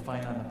religion you'll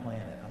find on the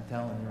planet. I'm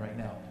telling you right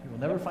now. You will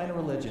never find a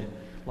religion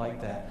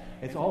like that.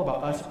 It's all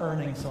about us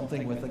earning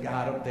something with a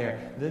God up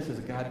there. This is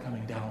a God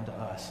coming down to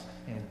us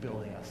and is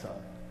building us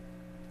up.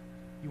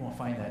 You won't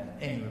find that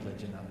in any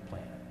religion on the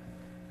planet.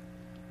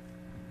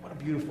 What a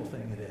beautiful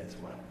thing it is.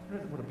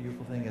 What a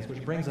beautiful thing it is.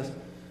 Which brings us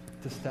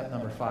to step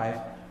number 5.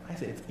 I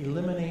say it's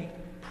eliminate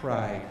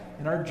pride.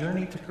 In our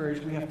journey to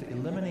courage, we have to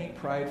eliminate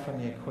pride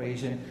from the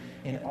equation.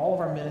 In all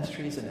of our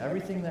ministries and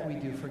everything that we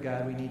do for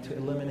God, we need to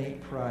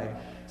eliminate pride.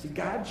 See,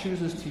 God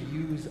chooses to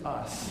use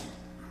us,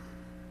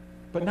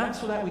 but not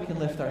so that we can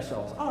lift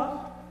ourselves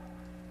up.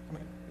 I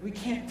mean, we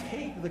can't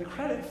take the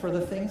credit for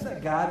the things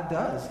that God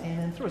does in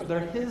and through us. They're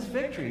his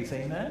victories,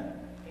 amen?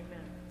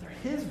 Amen. They're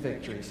his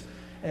victories.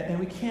 And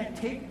we can't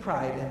take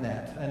pride in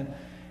that. And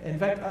in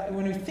fact,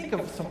 when we think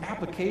of some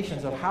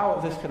applications of how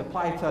this could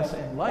apply to us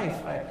in life,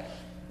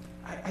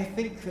 I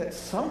think that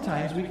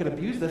sometimes we could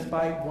abuse this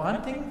by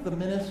wanting the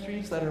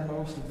ministries that are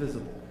most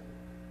visible.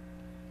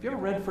 Have you ever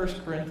read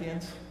 1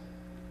 Corinthians?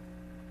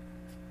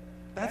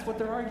 That's what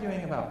they're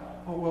arguing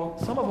about. Oh, well,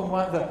 some of them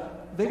want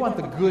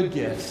the good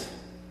gifts.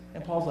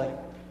 And Paul's like,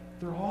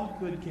 they're all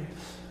good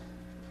gifts.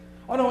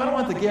 Oh, no, I don't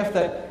want the gift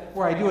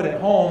where I do it at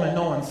home and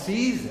no one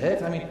sees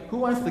it. I mean, who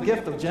wants the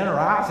gift of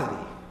generosity?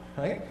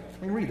 Right?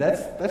 I mean, read.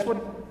 That's what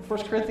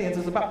 1 Corinthians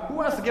is about. Who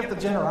wants the gift of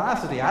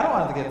generosity? I don't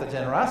want the gift of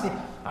generosity.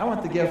 I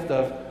want the gift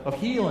of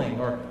healing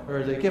or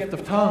the gift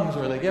of tongues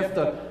or the gift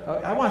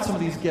of... I want some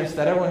of these gifts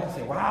that everyone can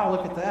say, wow,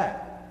 look at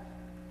that.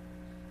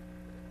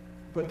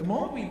 But the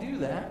moment we do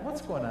that,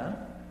 what's going on?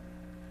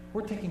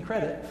 We're taking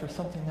credit for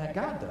something that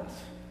God does.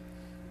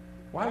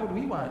 Why would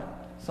we want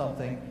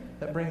something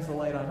that brings the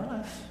light on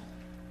us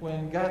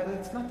when God...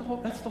 That's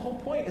the whole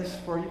point, is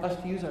for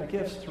us to use our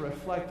gifts to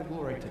reflect the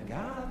glory to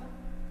God.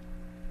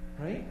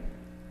 Right?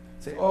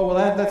 Say, oh,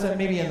 well, that's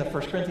maybe in the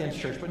 1 Corinthians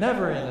church, but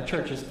never in the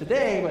churches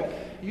today. But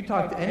you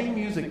talk to any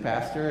music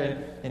pastor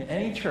in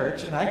any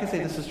church, and I can say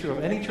this is true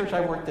of any church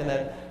I worked in,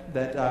 that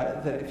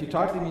if you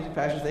talk to the music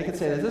pastors, they could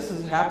say that this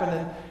has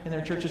happened in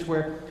their churches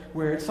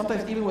where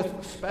sometimes even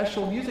with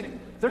special music,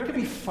 there could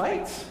be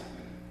fights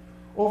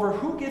over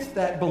who gets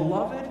that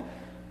beloved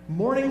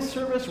morning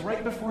service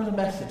right before the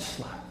message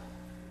slot.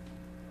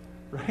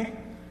 Right?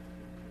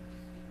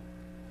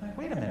 Like,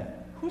 wait a minute.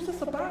 Who's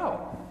this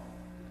about?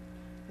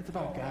 It's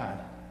about God.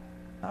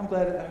 I'm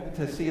glad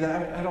to see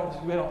that. I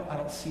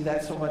don't see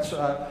that so much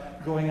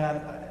going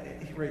on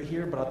right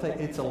here, but I'll tell you,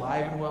 it's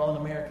alive and well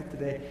in America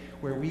today,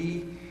 where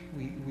we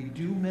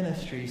do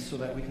ministries so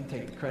that we can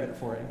take the credit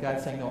for it. And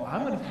God's saying, no,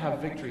 I'm going to have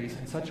victories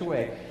in such a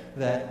way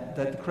that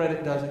the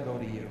credit doesn't go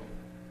to you.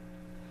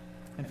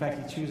 In fact,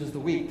 he chooses the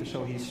weak to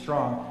show he's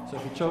strong. So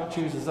if he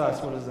chooses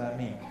us, what does that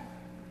mean?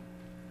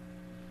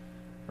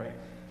 Right?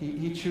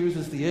 He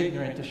chooses the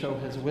ignorant to show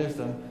his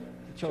wisdom.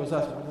 He chose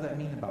us. What does that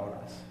mean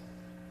about us?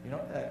 You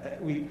know,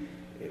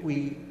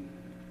 we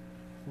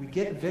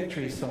get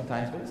victories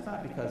sometimes, but it's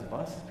not because of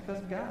us. It's because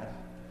of God.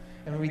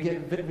 And we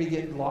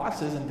get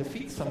losses and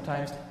defeats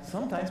sometimes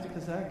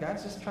because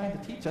God's just trying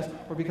to teach us,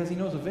 or because he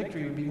knows a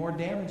victory would be more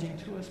damaging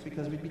to us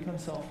because we become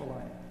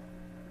self-reliant.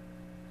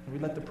 And we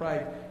let the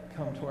pride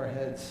come to our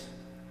heads.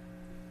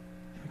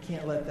 We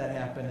can't let that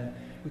happen, and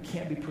we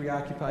can't be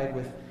preoccupied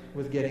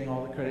with getting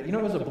all the credit. You know,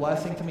 it was a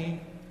blessing to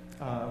me.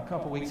 A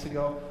couple weeks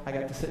ago, I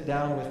got to sit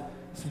down with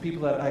some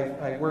people that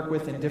I work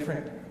with in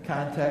different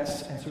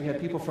contexts. And so we had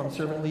people from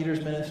Servant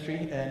Leaders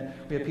Ministry, and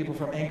we had people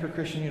from Anchor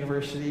Christian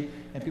University,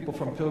 and people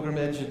from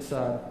Pilgrimage. It's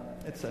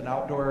an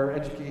outdoor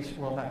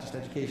education, well, not just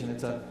education,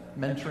 it's a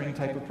mentoring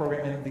type of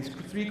program. And these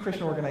 3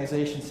 Christian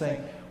organizations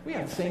saying, we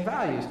have the same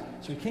values.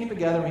 So we came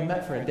together, we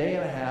met for a day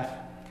and a half,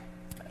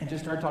 and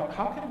just started talking,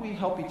 how can we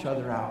help each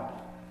other out?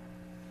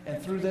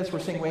 And through this, we're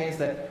seeing ways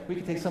that we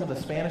can take some of the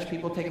Spanish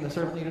people taking the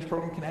Servant Leaders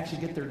program can actually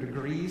get their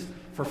degrees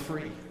for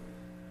free.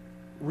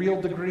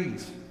 Real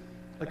degrees,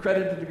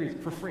 accredited degrees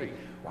for free.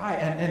 Why?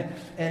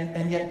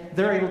 And yet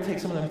they're able to take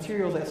some of the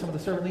materials that some of the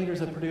servant leaders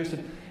have produced.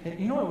 And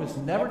you know what was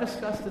never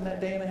discussed in that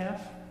day and a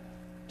half?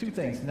 2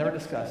 things never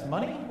discussed: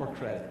 money or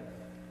credit.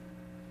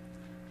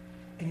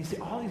 And you see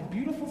all these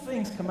beautiful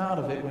things come out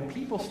of it when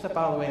people step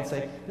out of the way and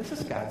say, this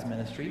is God's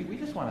ministry. We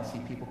just want to see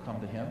people come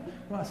to him.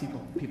 We want to see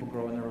people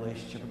grow in their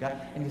relationship with God.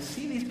 And you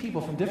see these people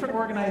from different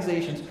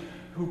organizations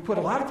who put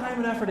a lot of time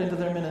and effort into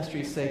their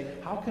ministries say,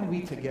 how can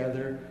we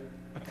together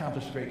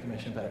accomplish the Great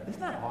Commission better?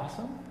 Isn't that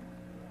awesome?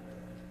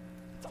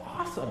 It's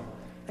awesome.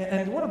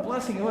 And what a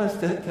blessing it was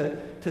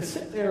to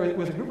sit there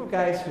with a group of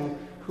guys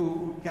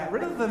who got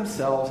rid of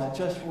themselves and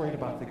just worried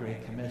about the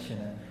Great Commission.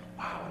 And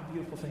wow, what a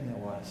beautiful thing that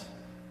was.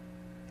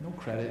 No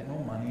credit, no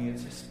money.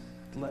 It's just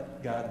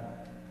let God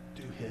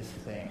do his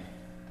thing.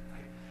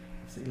 Right?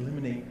 It's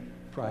eliminate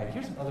pride.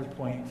 Here's another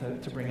point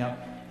to bring up.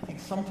 I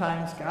think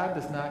sometimes God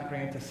does not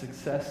grant us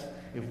success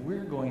if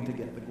we're going to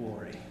get the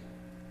glory.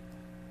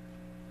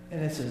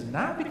 And this is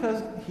not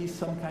because he's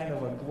some kind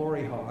of a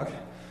glory hog,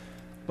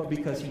 but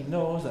because he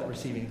knows that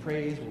receiving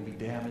praise will be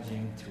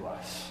damaging to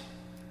us.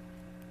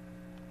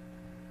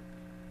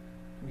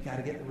 We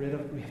have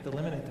to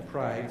eliminate the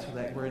pride so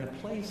that we're in a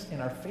place in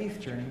our faith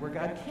journey where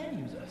God can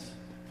use us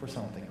for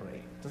something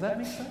great. Does that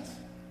make sense?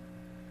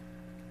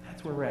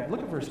 That's where we're at. Look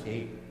at verse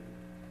 8.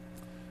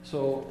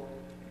 So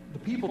the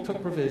people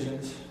took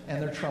provisions and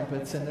their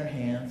trumpets in their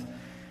hands,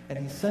 and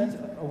he sent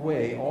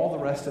away all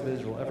the rest of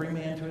Israel, every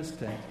man to his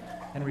tent,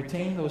 and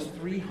retained those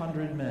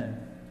 300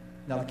 men.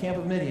 Now the camp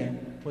of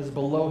Midian was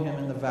below him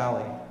in the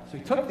valley. So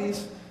he took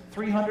these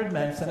 300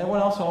 men, sent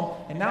everyone else home,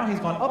 and now he's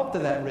gone up to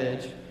that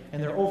ridge,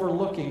 and they're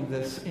overlooking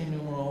this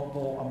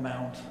innumerable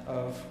amount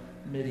of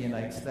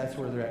Midianites. That's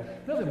where they're at.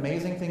 You know the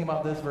amazing thing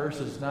about this verse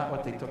is not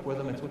what they took with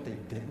them, it's what they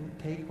didn't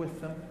take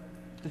with them.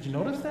 Did you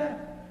notice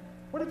that?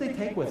 What did they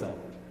take with them?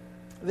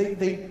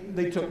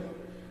 They took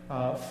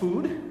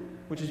food,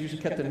 which is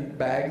usually kept in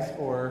bags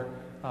or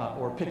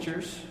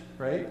pitchers,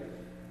 right?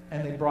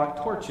 And they brought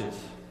torches.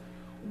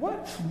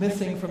 What's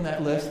missing from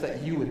that list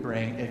that you would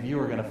bring if you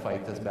were going to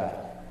fight this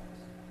battle?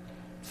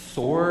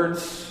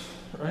 Swords,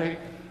 right?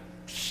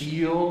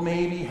 Shield,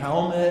 maybe,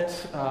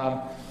 helmet,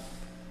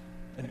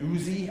 an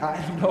Uzi.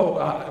 I don't know.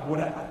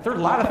 There are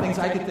a lot of things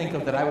I could think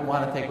of that I would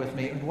want to take with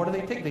me. And what do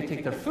they take? They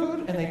take their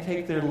food and they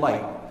take their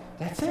light.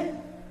 That's it.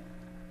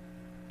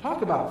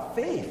 Talk about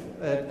faith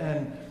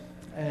and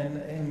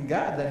in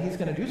God that he's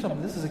going to do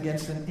something. This is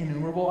against an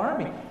innumerable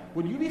army.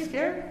 Would you be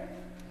scared?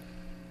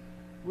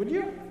 Would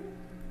you?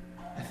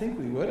 I think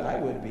we would. I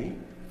would be.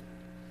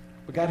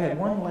 But God had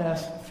one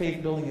last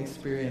faith-building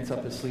experience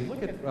up his sleeve.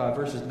 Look at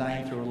verses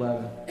 9 through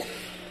 11.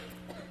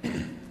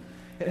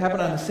 It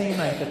happened on the same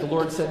night that the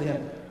Lord said to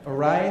him,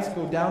 "Arise,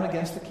 go down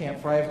against the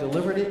camp, for I have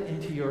delivered it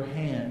into your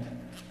hand.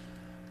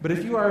 But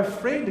if you are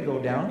afraid to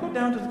go down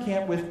to the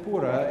camp with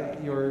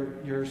Purah,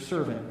 your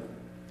servant.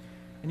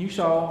 And you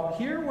shall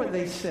hear what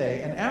they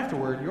say, and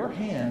afterward your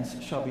hands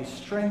shall be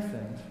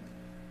strengthened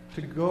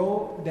to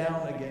go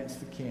down against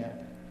the camp."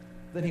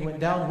 Then he went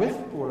down with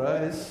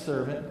Purah, his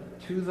servant,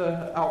 to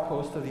the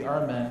outpost of the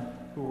armed men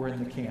who were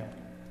in the camp.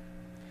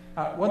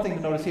 One thing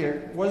to notice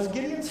here, was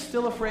Gideon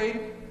still afraid?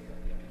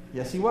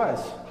 Yes, he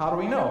was. How do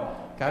we know?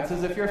 God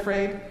says, if you're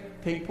afraid,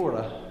 take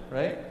Purah,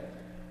 right?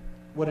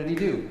 What did he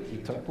do? He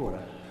took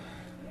Purah,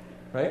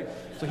 right?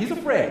 So he's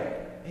afraid.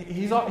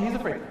 He's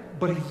afraid,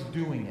 but he's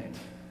doing it.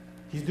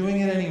 He's doing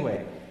it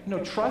anyway. You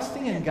know,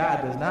 trusting in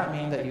God does not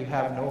mean that you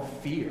have no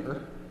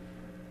fear.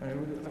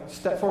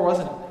 Step 4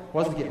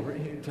 wasn't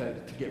to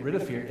get rid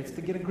of fear. It's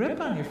to get a grip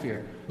on your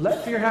fear.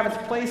 Let fear have its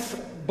place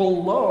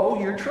below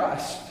your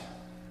trust.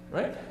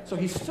 Right? So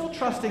he's still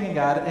trusting in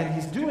God, and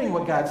he's doing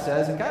what God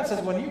says. And God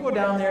says, when you go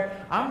down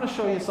there, I'm going to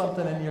show you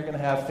something, and you're going to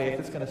have faith.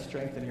 It's going to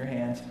strengthen your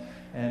hands,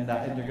 and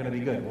you're going to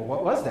be good. Well,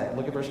 what was that?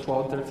 Look at verse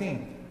 12 and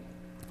 13.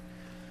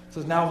 It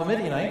says, now the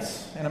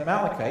Midianites and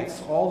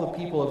Amalekites, all the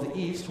people of the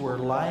east, were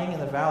lying in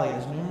the valley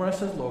as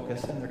numerous as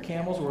locusts, and their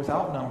camels were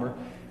without number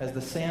as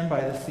the sand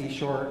by the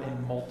seashore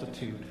in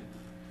multitude.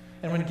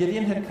 And when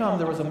Gideon had come,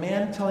 there was a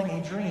man telling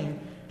a dream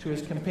to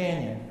his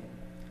companion.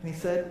 And he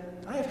said,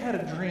 I have had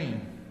a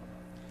dream.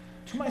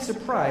 To my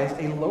surprise,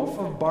 a loaf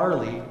of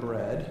barley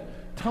bread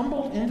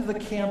tumbled into the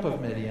camp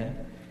of Midian,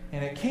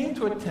 and it came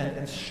to a tent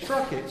and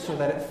struck it so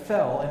that it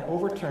fell and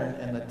overturned,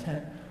 and the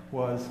tent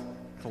was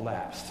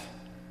collapsed.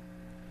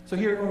 So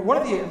here, one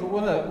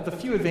of the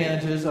few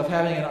advantages of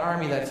having an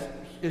army that's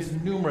as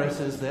numerous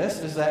as this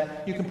is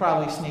that you can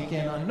probably sneak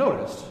in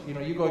unnoticed.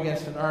 You go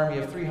against an army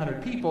of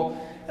 300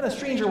 people, and a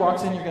stranger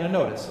walks in, you're going to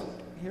notice.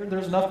 Here,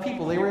 there's enough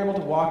people. They were able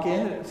to walk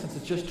in, since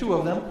it's just two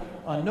of them,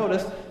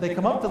 unnoticed. They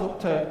come up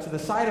to the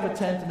side of a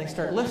tent, and they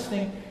start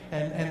listening,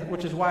 and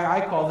which is why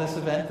I call this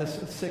event, this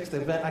sixth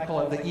event, I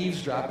call it the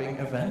eavesdropping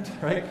event,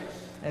 right?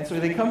 And so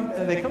they come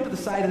to the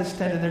side of this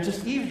tent, and they're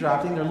just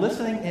eavesdropping. They're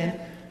listening in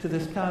to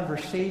this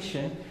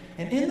conversation.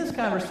 And in this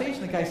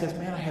conversation, the guy says,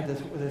 man, I had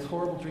this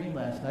horrible dream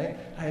last night.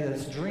 I had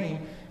this dream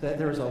that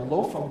there was a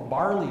loaf of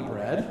barley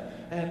bread,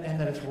 and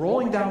that it's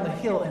rolling down the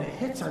hill, and it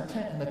hits our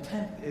tent, and the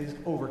tent is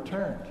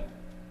overturned.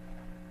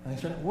 And they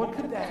said, what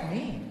could that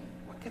mean?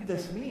 What could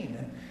this mean?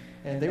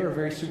 And they were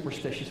very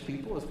superstitious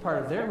people as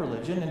part of their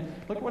religion. And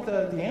look what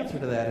the answer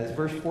to that is.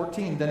 Verse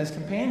 14, then his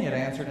companion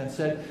answered and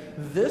said,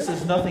 this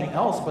is nothing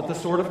else but the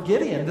sword of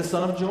Gideon, the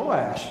son of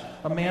Joash,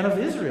 a man of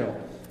Israel.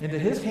 Into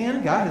his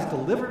hand God has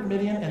delivered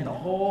Midian and the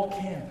whole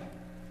camp.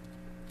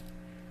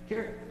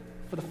 Here,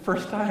 for the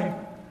first time,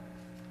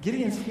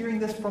 Gideon's hearing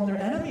this from their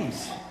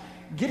enemies.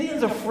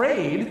 Gideon's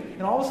afraid,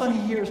 and all of a sudden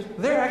he hears,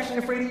 they're actually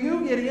afraid of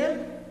you,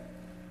 Gideon.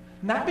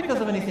 Not because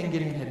of anything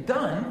Gideon had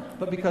done,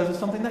 but because of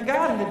something that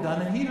God had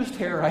done, and he was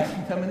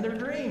terrorizing them in their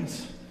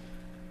dreams.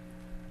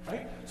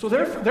 Right? So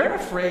they're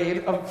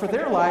afraid for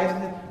their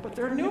lives, but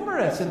they're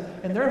numerous,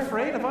 and they're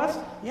afraid of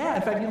us. Yeah,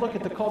 in fact, you look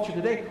at the culture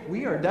today,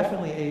 we are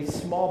definitely a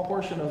small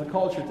portion of the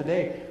culture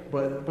today,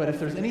 but if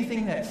there's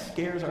anything that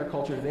scares our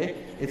culture today,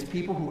 it's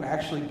people who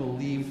actually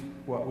believe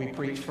what we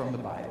preach from the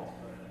Bible.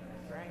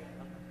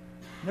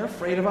 And they're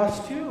afraid of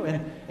us too,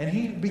 and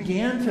he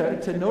began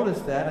to notice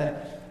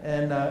that,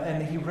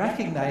 and he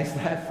recognized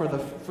that for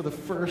the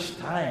first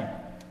time.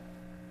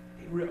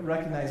 He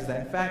recognizes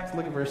that. In fact,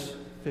 look at verse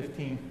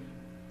 15.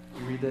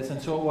 You read this. And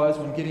so it was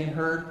when Gideon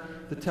heard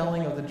the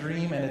telling of the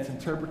dream and its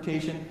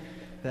interpretation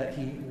that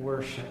he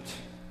worshipped.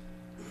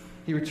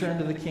 He returned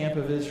to the camp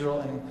of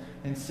Israel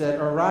and said,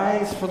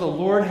 arise, for the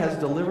Lord has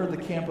delivered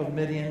the camp of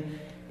Midian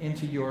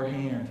into your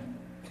hand.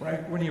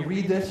 Right? When you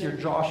read this, your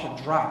jaw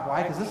should drop.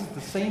 Why? Because this is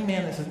the same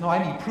man that says, no,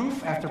 I need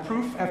proof after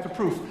proof after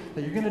proof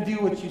that you're going to do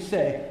what you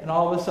say. And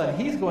all of a sudden,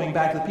 he's going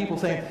back to the people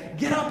saying,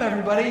 get up,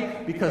 everybody,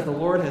 because the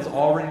Lord has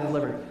already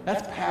delivered.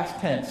 That's past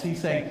tense.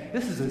 He's saying,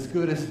 this is as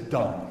good as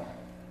done.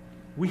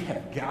 We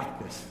have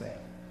got this thing.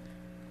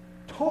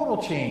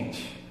 Total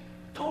change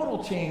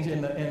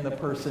in the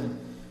person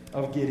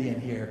of Gideon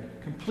here.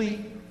 Complete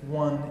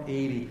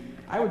 180.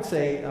 I would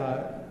say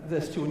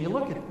this too. When you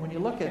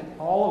look at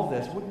all of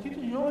this, do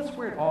you notice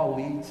where it all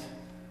leads?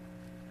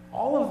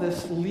 All of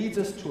this leads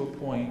us to a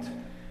point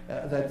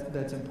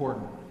that's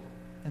important,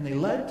 and they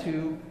led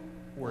to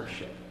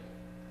worship.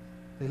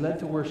 They led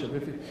to worship.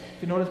 If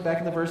you notice back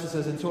in the verse, it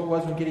says, and so it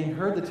was when Gideon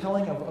heard the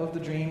telling of the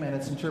dream and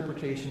its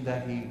interpretation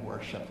that he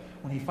worshiped.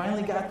 When he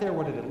finally got there,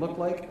 what did it look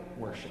like?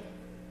 Worship.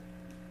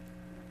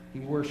 He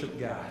worshiped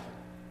God.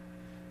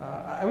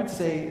 I would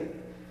say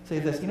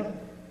this,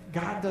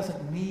 God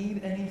doesn't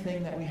need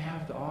anything that we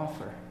have to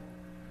offer.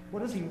 What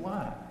does he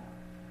want?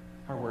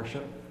 Our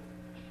worship.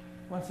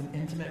 He wants an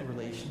intimate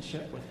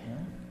relationship with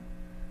him.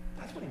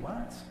 That's what he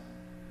wants.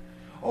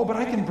 Oh, but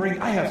I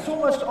have so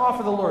much to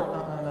offer the Lord.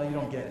 No, you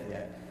don't get it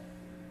yet.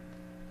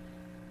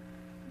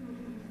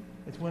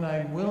 It's when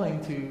I'm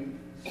willing to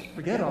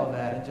forget all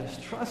that and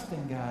just trust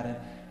in God,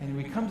 and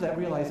we come to that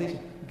realization,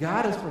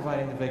 God is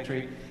providing the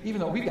victory. Even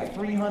though we've got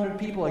 300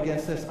 people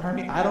against this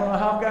army, I don't know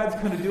how God's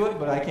going to do it,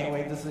 but I can't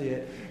wait to see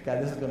it.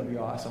 God, this is going to be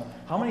awesome.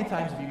 How many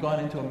times have you gone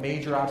into a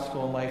major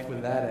obstacle in life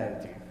with that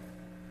attitude?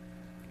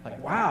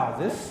 Like, wow,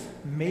 this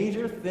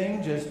major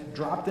thing just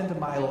dropped into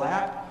my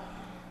lap.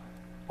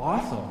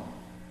 Awesome.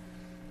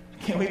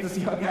 Can't wait to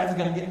see how God's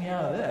going to get me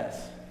out of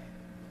this.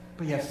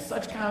 But you have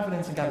such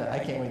confidence in God that I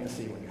can't wait to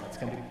see what God's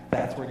going to do.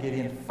 That's where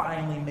Gideon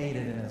finally made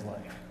it in his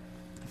life.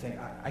 He's saying,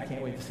 I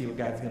can't wait to see what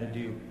God's going to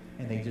do.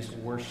 And they just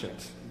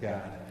worshiped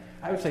God.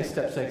 I would say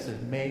step 6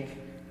 is make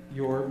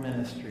your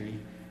ministry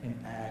an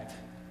act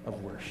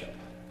of worship.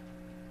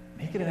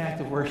 Make it an act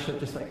of worship,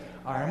 just like,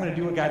 all right, I'm going to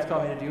do what God's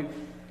called me to do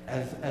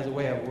as a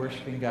way of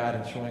worshiping God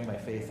and showing my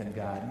faith in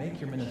God. Make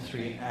your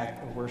ministry an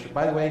act of worship.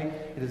 By the way,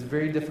 it is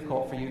very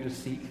difficult for you to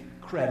seek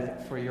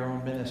credit for your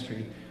own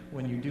ministry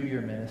when you do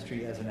your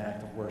ministry as an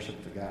act of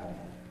worship to God.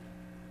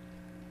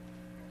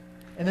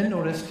 And then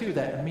notice, too,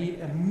 that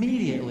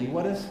immediately,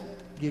 what does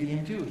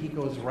Gideon do? He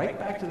goes right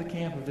back to the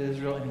camp of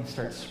Israel, and he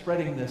starts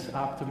spreading this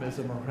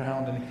optimism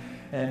around,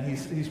 and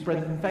he's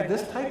spreading. In fact,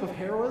 this type of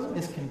heroism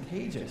is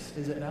contagious,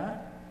 is it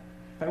not?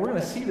 In fact, we're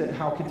going to see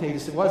how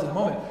contagious it was in a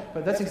moment,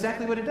 but that's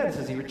exactly what it did. It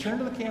says, he returned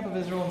to the camp of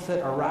Israel and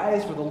said,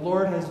 "Arise, for the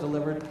Lord has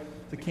delivered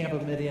the camp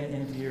of Midian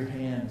into your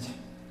hands."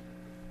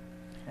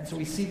 And so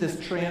we see this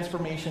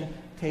transformation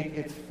take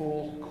its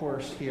full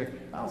course here.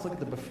 Now let's look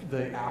at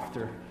the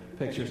after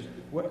pictures.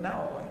 What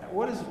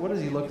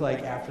does he look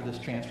like after this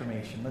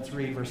transformation? Let's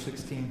read verse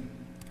 16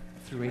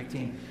 through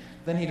 18.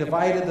 Then he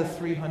divided the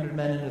 300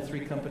 men into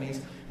 3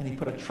 companies, and he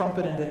put a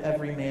trumpet into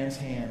every man's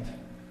hand,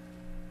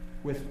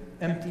 with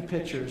empty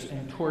pitchers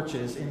and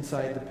torches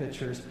inside the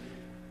pitchers.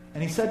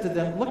 And he said to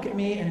them, "Look at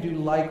me and do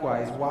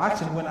likewise.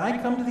 Watch, and when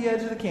I come to the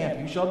edge of the camp,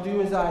 you shall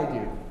do as I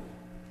do."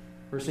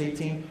 Verse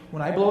 18,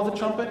 "When I blow the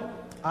trumpet,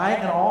 I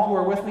and all who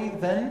are with me,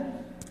 then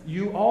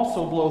you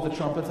also blow the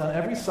trumpets on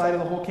every side of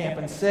the whole camp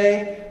and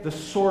say, 'The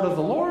sword of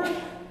the Lord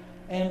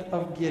and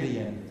of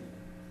Gideon.'"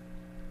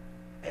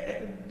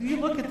 You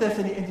look at this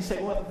and you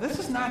say, well, this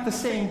is not the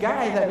same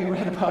guy that we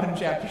read about in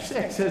chapter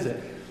 6, is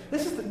it?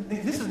 This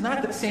is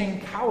not the same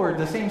coward,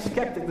 the same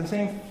skeptic, the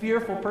same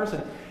fearful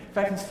person. In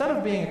fact, instead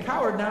of being a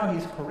coward, now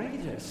he's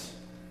courageous.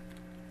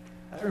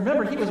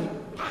 Remember, he was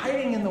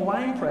hiding in the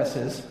wine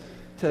presses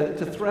to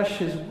thresh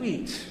his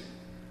wheat.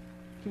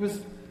 He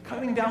was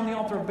cutting down the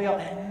altar of Baal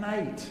at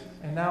night,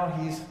 and now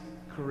he's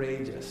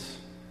courageous.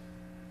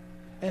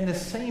 And the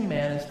same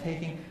man is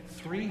taking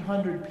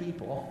 300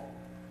 people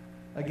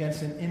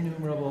against an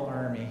innumerable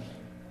army.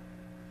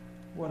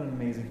 What an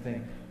amazing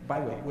thing. By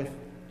the way, with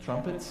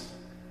trumpets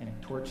and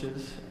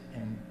torches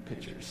and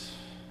pitchers.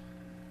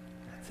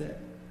 That's it.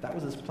 That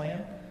was his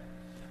plan.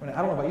 I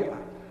don't know about you.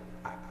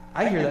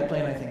 I hear that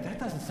plan and I think, that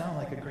doesn't sound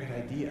like a great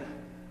idea.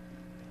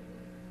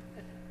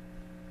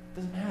 It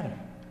doesn't matter.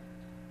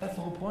 That's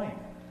the whole point.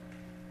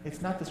 It's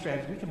not the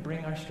strategy. We can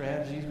bring our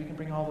strategies. We can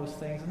bring all those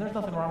things. And there's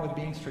nothing wrong with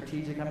being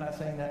strategic. I'm not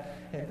saying that.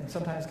 And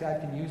sometimes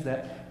God can use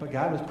that. But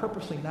God was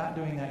purposely not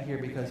doing that here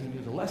because he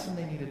knew the lesson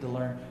they needed to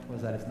learn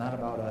was that it's not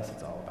about us.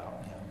 It's all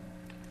about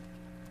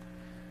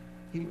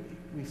him.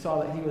 We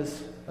saw that he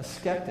was a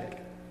skeptic.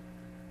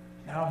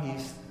 Now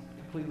he's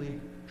completely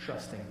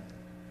trusting.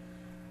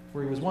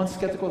 Where he was once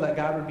skeptical that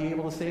God would be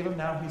able to save him,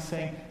 now he's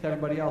saying to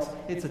everybody else,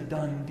 it's a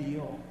done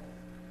deal.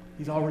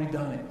 He's already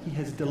done it. He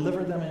has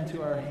delivered them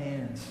into our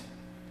hands.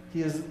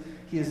 He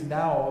is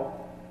now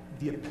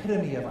the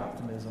epitome of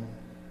optimism,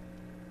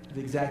 the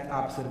exact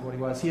opposite of what he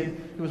was. He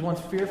was once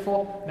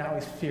fearful, now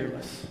he's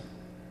fearless.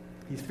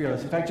 He's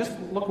fearless. In fact, just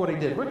look what he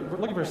did. Look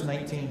at verse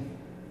 19.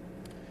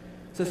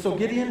 It says, "So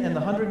Gideon and the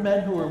 100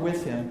 men who were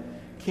with him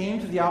came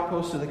to the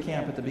outpost of the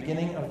camp at the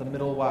beginning of the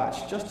middle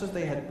watch, just as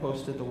they had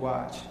posted the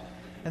watch.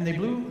 And they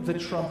blew the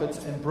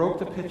trumpets and broke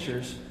the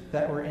pitchers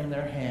that were in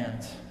their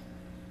hands.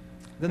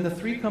 Then the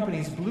 3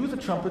 companies blew the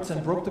trumpets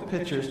and broke the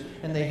pitchers,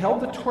 and they held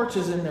the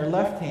torches in their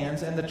left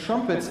hands and the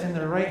trumpets in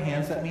their right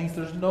hands." That means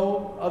there's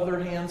no other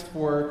hands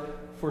for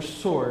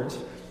swords.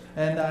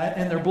 And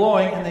they're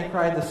blowing, and they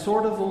cried, "The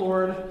sword of the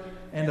Lord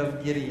and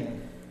of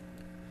Gideon."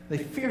 They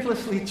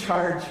fearlessly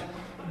charge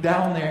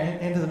down there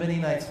into the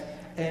Midianites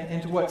and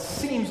into what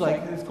seems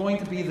like is going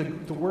to be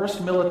the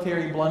worst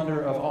military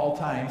blunder of all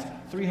times.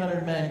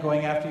 300 men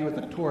going after you with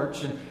a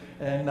torch,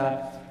 and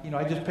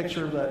I just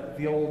picture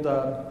the old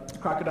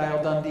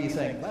Crocodile Dundee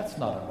saying, "That's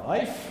not a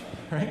knife,"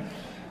 right?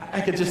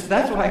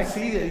 That's what I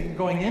see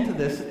going into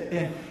this,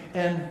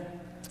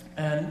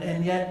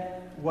 and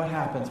yet what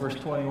happens? Verse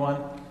 21.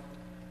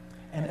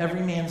 "And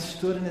every man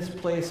stood in his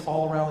place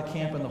all around the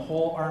camp, and the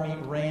whole army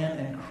ran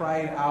and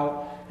cried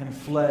out and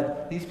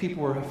fled." These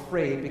people were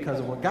afraid because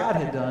of what God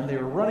had done. They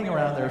were running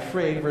around, they're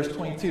afraid. Verse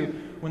 22,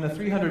 "When the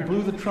 300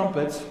 blew the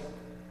trumpets,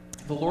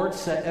 the Lord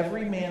set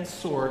every man's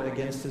sword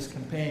against his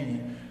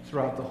companion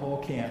throughout the whole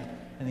camp,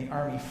 and the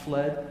army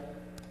fled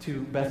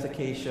to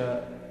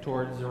Beth-Acacia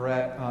toward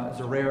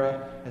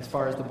Zerera, as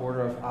far as the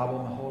border of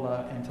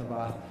Abel-Meholah and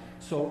Tavath."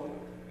 So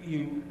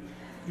you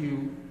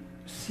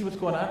see what's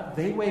going on?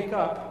 They wake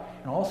up,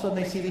 and all of a sudden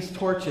they see these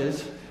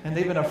torches, and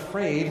they've been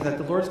afraid that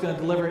the Lord's going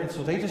to deliver it, and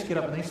so they just get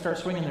up and they start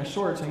swinging their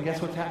swords, and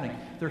guess what's happening?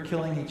 They're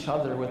killing each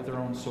other with their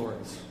own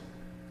swords.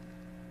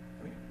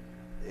 I mean,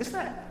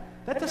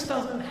 that just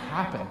doesn't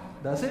happen,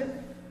 does it?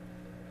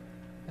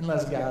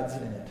 Unless God's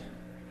in it.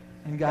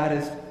 And God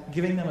is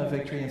giving them a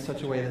victory in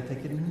such a way that they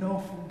can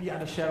know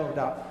beyond a shadow of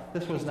doubt.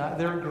 This was not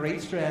their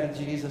great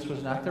strategies. This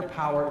was not their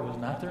power. It was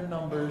not their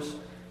numbers.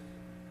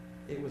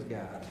 It was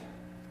God.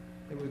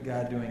 It was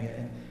God doing it.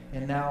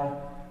 And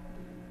now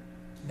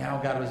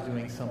God was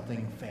doing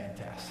something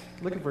fantastic.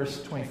 Look at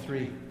verse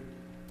 23.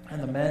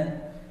 And the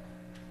men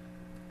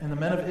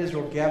of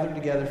Israel gathered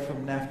together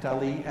from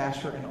Naphtali,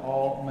 Asher, and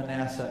all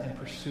Manasseh and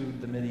pursued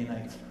the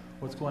Midianites.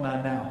 What's going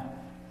on now?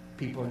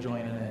 People are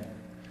joining in.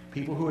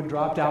 People who had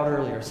dropped out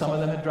earlier. Some of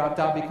them had dropped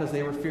out because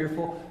they were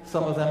fearful.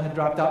 Some of them had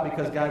dropped out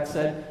because God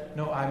said,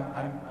 no,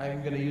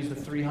 I'm going to use the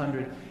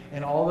 300.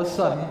 And all of a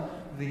sudden,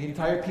 the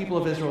entire people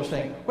of Israel are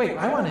saying, wait,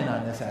 I want in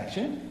on this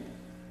action.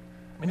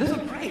 I mean, this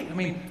is great. I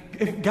mean,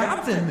 if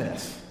God's in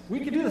this, we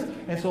can do this.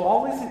 And so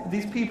all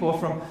these people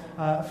from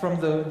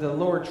the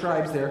lower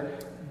tribes there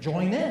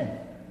join in.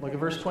 Look at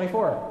verse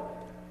 24.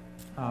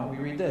 We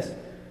read this.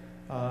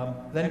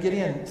 Then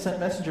Gideon sent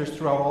messengers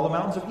throughout all the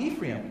mountains of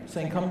Ephraim,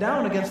 saying, come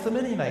down against the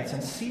Midianites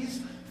and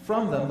seize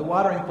from them the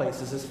watering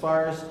places as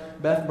far as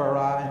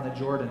Beth-barah and the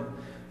Jordan.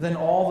 Then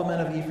all the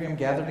men of Ephraim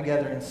gathered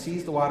together and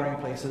seized the watering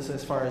places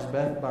as far as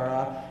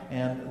Beth-barah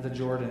and the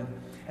Jordan.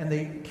 And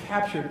they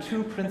captured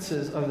 2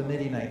 princes of the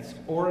Midianites,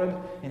 Oreb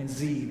and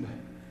Zeb.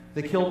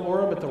 They killed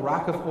Oreb at the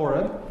rock of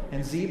Oreb,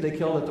 and Zeb they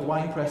killed at the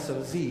winepress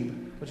of Zeb,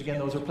 which again,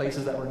 those are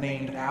places that were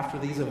named after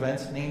these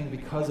events, named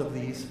because of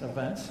these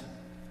events.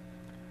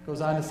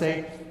 Goes on to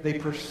say, they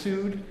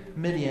pursued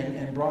Midian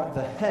and brought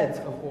the heads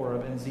of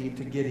Oreb and Zeb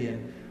to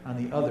Gideon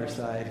on the other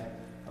side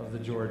of the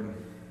Jordan.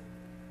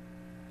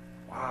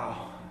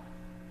 Wow.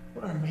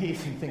 What an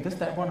amazing thing. Does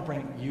that want to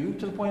bring you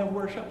to the point of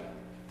worship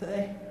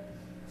today?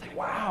 It's like,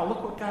 wow,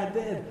 look what God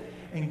did.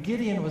 And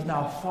Gideon was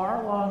now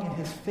far along in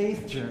his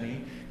faith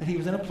journey that he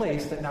was in a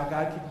place that now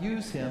God could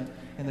use him,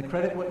 and the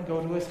credit wouldn't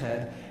go to his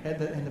head,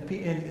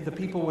 and the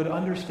people would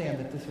understand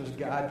that this was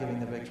God giving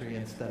the victory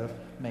instead of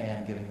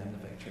man giving them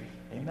the victory.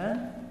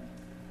 Amen?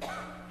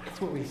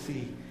 That's what we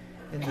see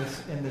in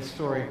this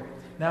story.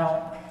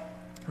 Now,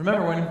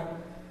 remember when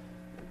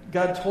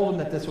God told him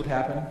that this would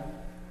happen,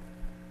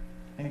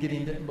 and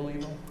Gideon didn't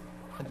believe him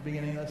at the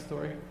beginning of that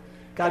story?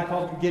 God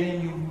called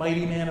Gideon, you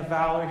mighty man of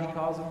valor, he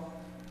calls him.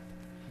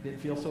 He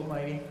didn't feel so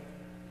mighty.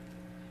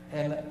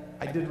 And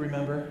I did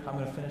remember, I'm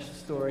going to finish the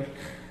story,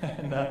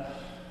 and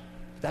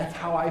that's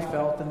how I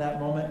felt in that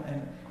moment.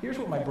 And here's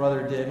what my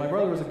brother did. My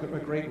brother was a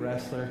great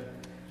wrestler,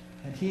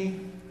 and he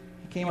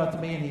came up to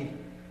me and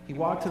he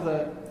walked to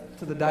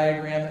the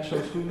diagram that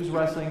shows who's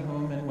wrestling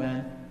whom and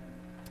when,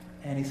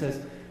 and he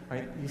says, all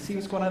right, you see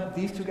what's going on?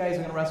 These 2 guys are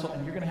going to wrestle,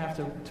 and you're going to have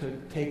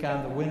to take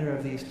on the winner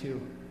of these 2.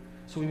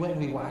 So we went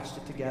and we watched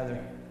it together.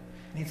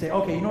 And he'd say,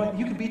 okay, you know what?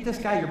 You can beat this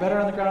guy. You're better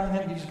on the ground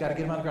than him. You just got to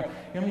get him on the ground.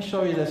 Here, let me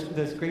show you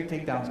this great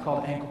takedown. It's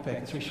called ankle pick.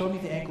 And so he showed me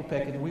the ankle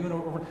pick, and we went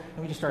over and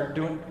we just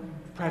started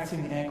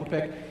practicing the ankle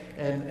pick.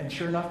 And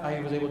sure enough, I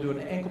was able to do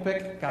an ankle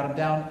pick, got him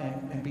down,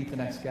 and beat the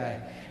next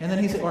guy. And then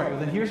he said, all right, well,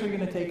 then here's what you're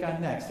going to take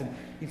on next. And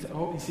he said,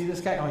 oh, you see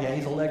this guy? Oh, yeah,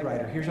 he's a leg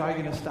rider. Here's how you're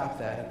going to stop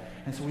that.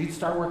 And so we'd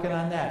start working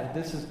on that. And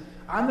this is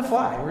on the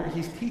fly, where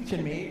he's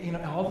teaching me,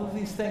 all of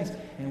these things.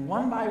 And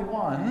one by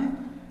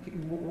one, he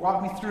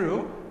walked me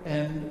through,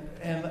 and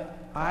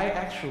I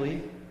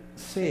actually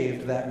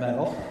saved that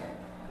medal.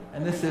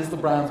 And this is the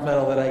bronze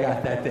medal that I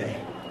got that day.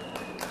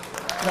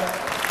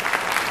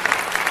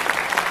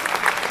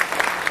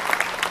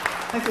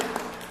 I said,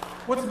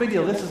 what's the big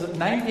deal? This is a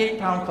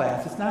 98-pound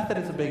class. It's not that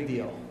it's a big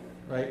deal,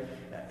 right?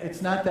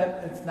 It's not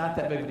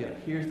that big of a deal.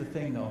 Here's the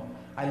thing, though.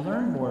 I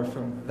learned more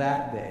from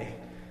that day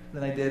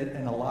than I did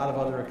in a lot of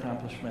other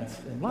accomplishments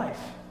in life,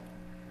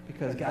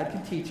 because God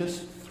can teach us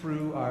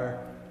through our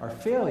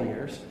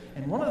failures.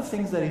 And one of the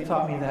things that he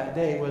taught me that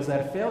day was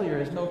that failure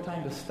is no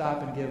time to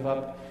stop and give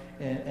up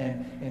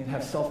and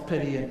have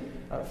self-pity.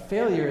 And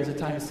failure is a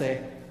time to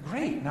say,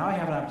 great, now I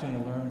have an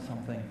opportunity to learn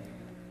something.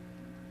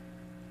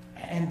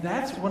 And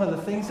that's one of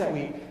the things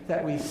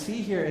that we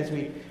see here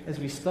as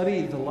we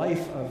study the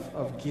life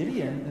of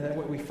Gideon. And that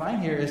what we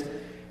find here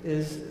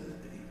is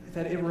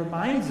that it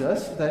reminds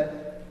us that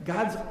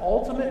God's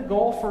ultimate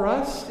goal for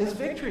us is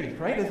victory,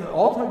 right? His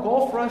ultimate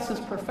goal for us is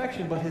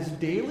perfection, but his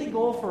daily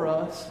goal for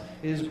us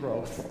is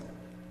growth.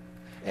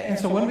 And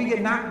so when we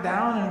get knocked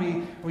down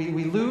and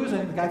we lose,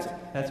 and God says,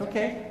 that's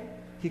okay.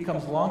 He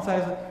comes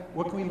alongside us.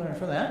 What can we learn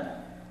from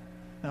that?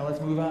 Now let's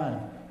move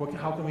on.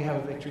 How can we have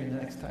a victory the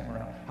next time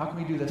around? How can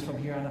we do this from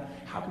here on out?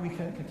 How can we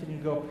continue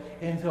to go?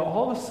 And so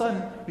all of a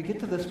sudden, we get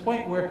to this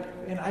point where,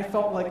 and I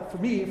felt like for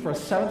me, for a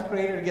 7th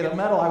grader to get a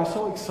medal, I was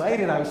so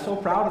excited. I was so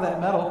proud of that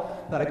medal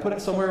that I put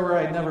it somewhere where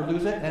I'd never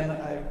lose it. And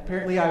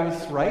apparently I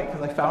was right,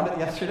 because I found it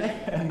yesterday.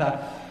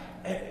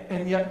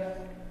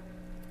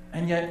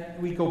 And yet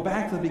we go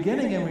back to the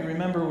beginning and we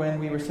remember when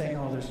we were saying,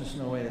 oh, there's just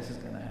no way this is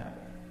going to happen.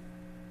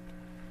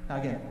 Now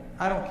again,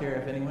 I don't care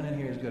if anyone in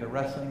here is good at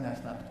wrestling.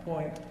 That's not the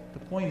point. The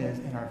point is,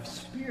 in our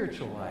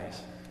spiritual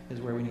lives is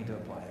where we need to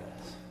apply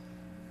this.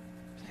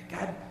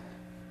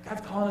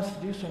 God's calling us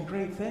to do some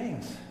great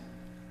things.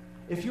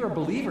 If you're a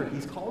believer,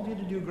 he's called you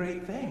to do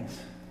great things.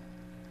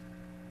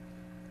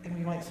 And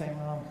we might say,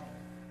 well,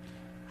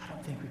 I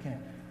don't think we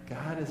can.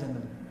 God is in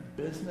the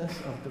business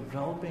of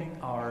developing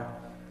our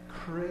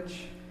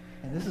courage.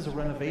 And this is a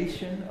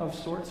renovation of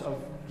sorts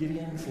of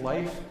Gideon's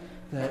life,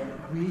 that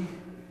we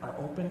are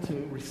open to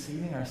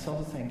receiving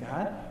ourselves and saying,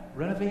 God,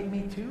 renovate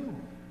me too.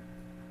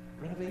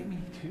 Renovate me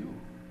too.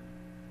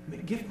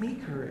 Give me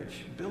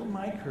courage. Build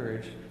my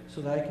courage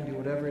so that I can do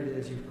whatever it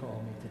is you've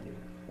called me to do,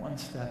 one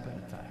step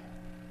at a time.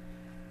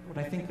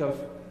 When I think of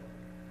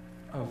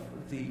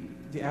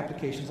the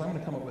applications, I'm going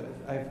to come up with,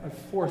 I have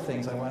 4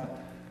 things I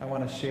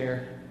want to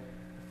share.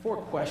 4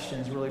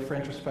 questions really for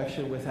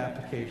introspection with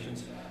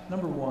applications.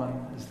 Number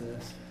 1 is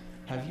this.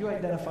 Have you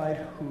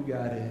identified who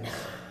God is?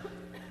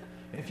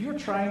 If you're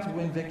trying to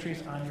win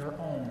victories on your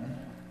own,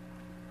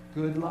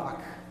 good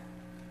luck.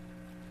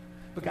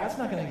 But God's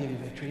not going to give you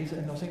victories,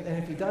 and those things.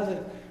 And if He does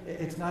it,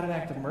 it's not an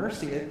act of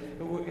mercy.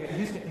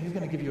 He's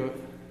going to give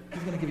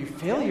you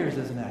failures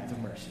as an act of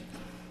mercy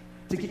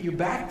to get you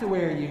back to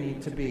where you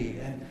need to be.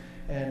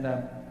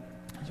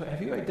 So,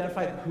 have you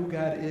identified who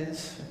God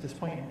is at this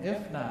point? And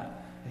if not,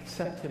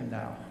 accept Him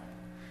now.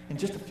 In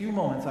just a few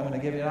moments, I'm going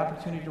to give you an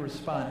opportunity to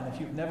respond. And if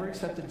you've never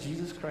accepted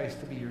Jesus Christ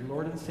to be your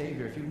Lord and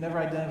Savior, if you've never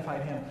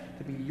identified Him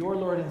to be your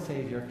Lord and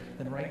Savior,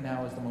 then right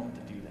now is the moment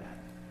to do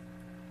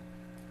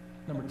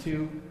that. Number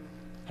 2,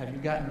 have you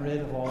gotten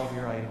rid of all of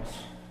your idols?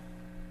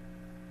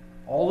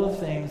 All the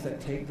things that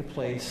take the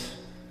place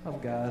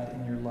of God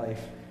in your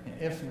life. And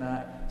if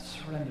not,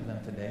 surrender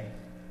them today.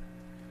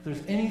 If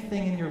there's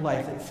anything in your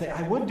life that you say,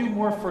 I would do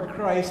more for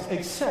Christ,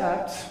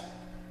 except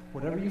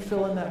whatever you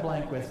fill in that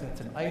blank with,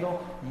 that's an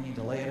idol, you need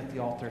to lay it at the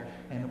altar.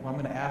 And I'm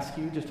going to ask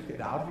you just to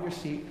get out of your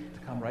seat, to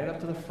come right up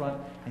to the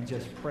front, and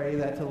just pray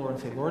that to the Lord and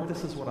say, Lord,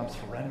 this is what I'm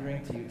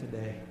surrendering to you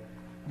today.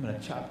 I'm going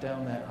to chop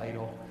down that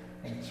idol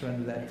and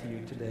surrender that to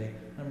you today.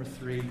 Number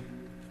 3,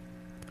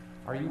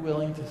 are you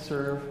willing to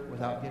serve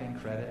without getting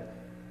credit?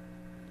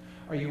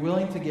 Are you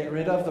willing to get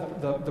rid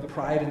of the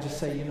pride and just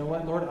say, you know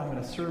what, Lord, I'm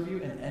going to serve you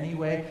in any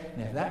way,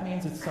 and if that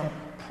means it's some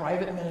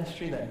private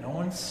ministry that no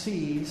one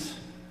sees,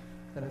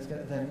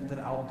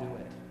 then I'll do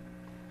it.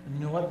 And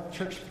you know what? The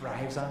church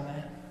thrives on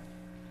that.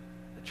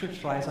 The church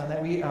thrives on that.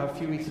 A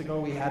few weeks ago,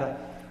 we had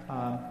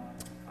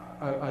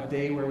a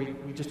day where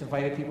we just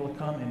invited people to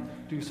come and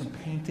do some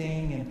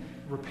painting and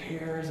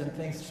repairs and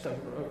things, just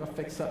a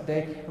fix-up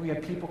day. And we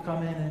had people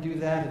come in and do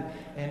that.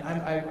 And I'm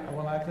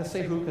not going to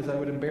say who because I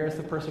would embarrass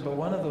the person, but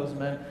one of those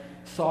men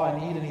saw a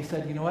need and he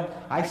said, you know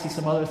what, I see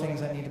some other things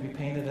that need to be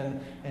painted.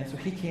 And so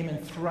he came in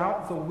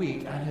throughout the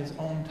week on his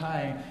own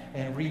time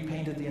and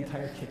repainted the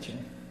entire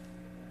kitchen.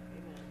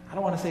 I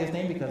don't want to say his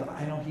name because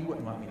I know he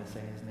wouldn't want me to say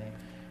his name.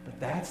 But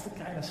that's the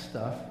kind of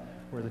stuff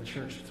where the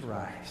church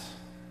thrives.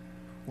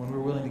 When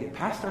we're willing to get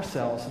past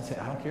ourselves and say,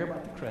 I don't care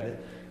about the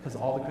credit because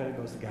all the credit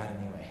goes to God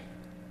anyway.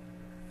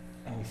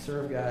 And we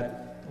serve God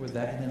with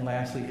that. And then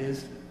lastly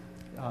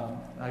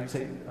I would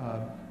say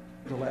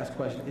the last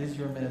question, is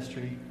your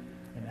ministry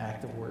an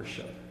act of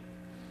worship?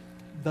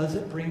 Does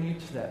it bring you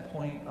to that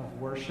point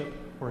of worship,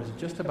 or is it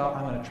just about,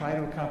 I'm going to try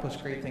to accomplish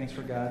great things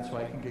for God so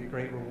I can get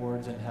great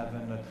rewards in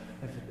heaven?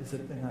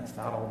 And that's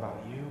not all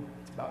about you.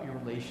 It's about your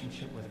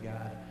relationship with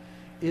God.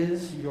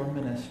 Is your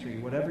ministry,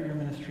 whatever your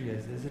ministry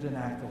is it an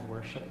act of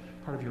worship,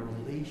 part of your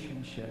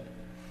relationship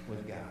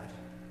with God?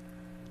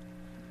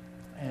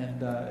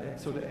 And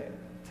so to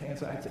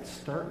answer, I'd say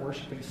start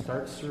worshiping,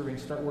 start serving,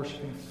 start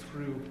worshiping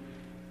through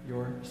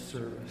your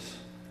service.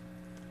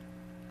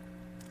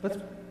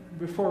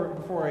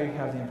 Before I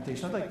have the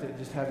invitation, I'd like to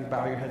just have you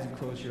bow your heads and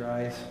close your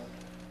eyes.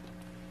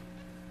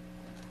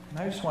 And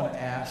I just want to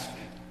ask,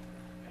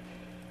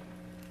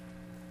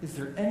 is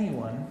there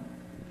anyone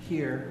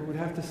here who would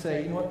have to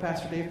say, you know what,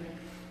 Pastor Dave,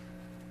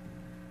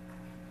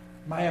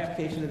 my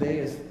application today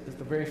is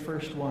the very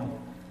first one.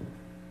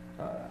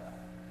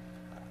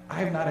 I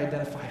have not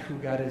identified who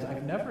God is.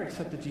 I've never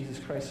accepted Jesus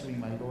Christ to be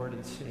my Lord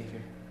and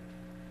Savior.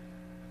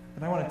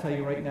 And I want to tell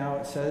you right now,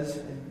 it says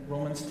in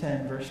Romans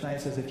 10, verse 9,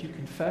 it says, if you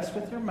confess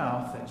with your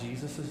mouth that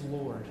Jesus is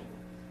Lord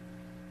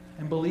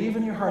and believe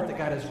in your heart that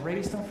God has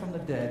raised him from the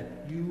dead,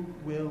 you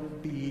will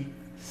be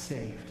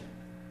saved.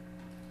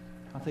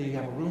 I'll tell you, you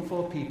have a room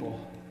full of people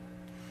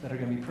that are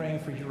going to be praying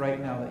for you right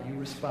now, that you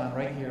respond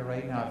right here,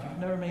 right now. If you've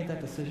never made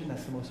that decision,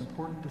 that's the most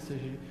important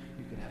decision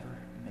you could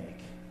ever make.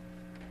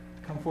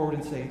 Come forward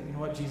and say, you know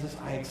what, Jesus,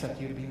 I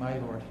accept you to be my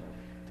Lord,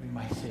 to be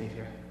my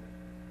Savior.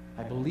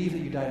 I believe that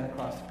you died on the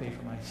cross to pay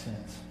for my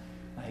sins.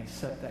 I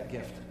accept that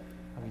gift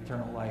of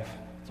eternal life.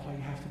 That's all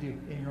you have to do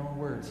in your own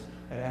words.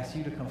 I'd ask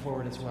you to come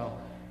forward as well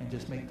and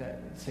just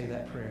say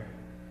that prayer.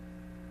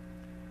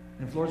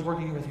 And if the Lord's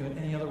working with you in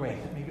any other way,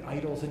 maybe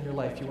idols in your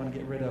life you want to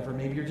get rid of, or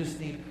maybe you just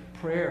need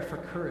prayer for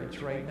courage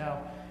right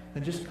now,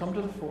 then just come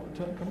to the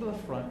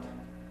front,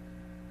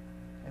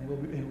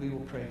 and we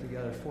will pray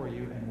together for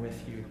you and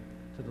with you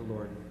to the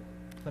Lord.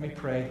 Let me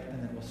pray,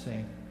 and then we'll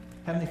sing.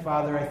 Heavenly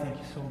Father, I thank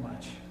you so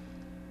much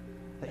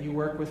that you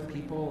work with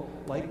people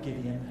like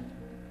Gideon,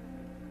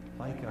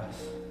 like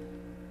us.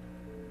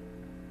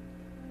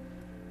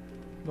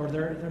 Lord,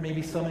 there may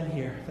be some in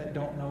here that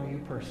don't know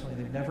you personally.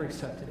 They've never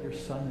accepted your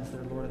Son as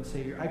their Lord and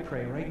Savior. I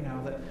pray right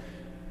now that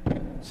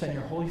send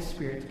your Holy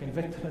Spirit to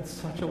convict them in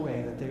such a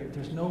way that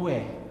there's no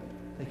way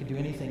they can do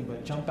anything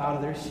but jump out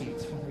of their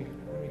seats when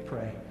we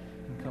pray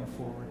and come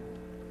forward.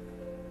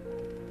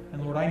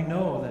 And Lord, I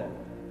know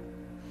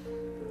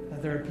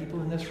that there are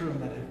people in this room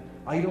that have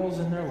idols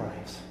in their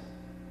lives,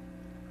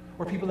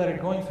 or people that are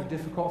going through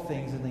difficult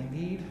things, and they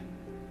need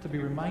to be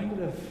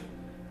reminded of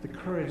the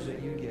courage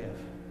that you give.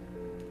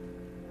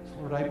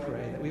 So Lord, I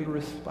pray that we will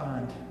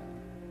respond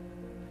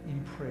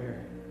in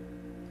prayer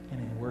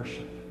and in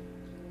worship.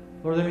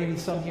 Lord, there may be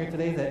some here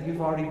today that you've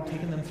already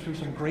taken them through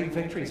some great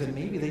victories, and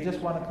maybe they just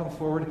want to come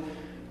forward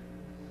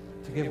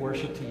to give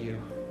worship to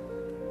you.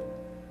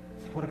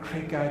 what a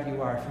great God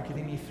you are for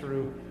getting me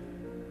through,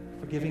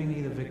 for giving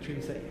me the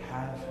victories that you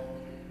have.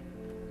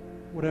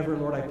 Whatever,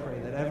 Lord, I pray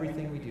that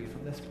everything we do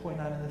from this point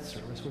on in this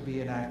service would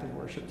be an act of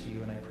worship to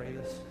you, and I pray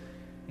this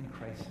in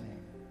Christ's name.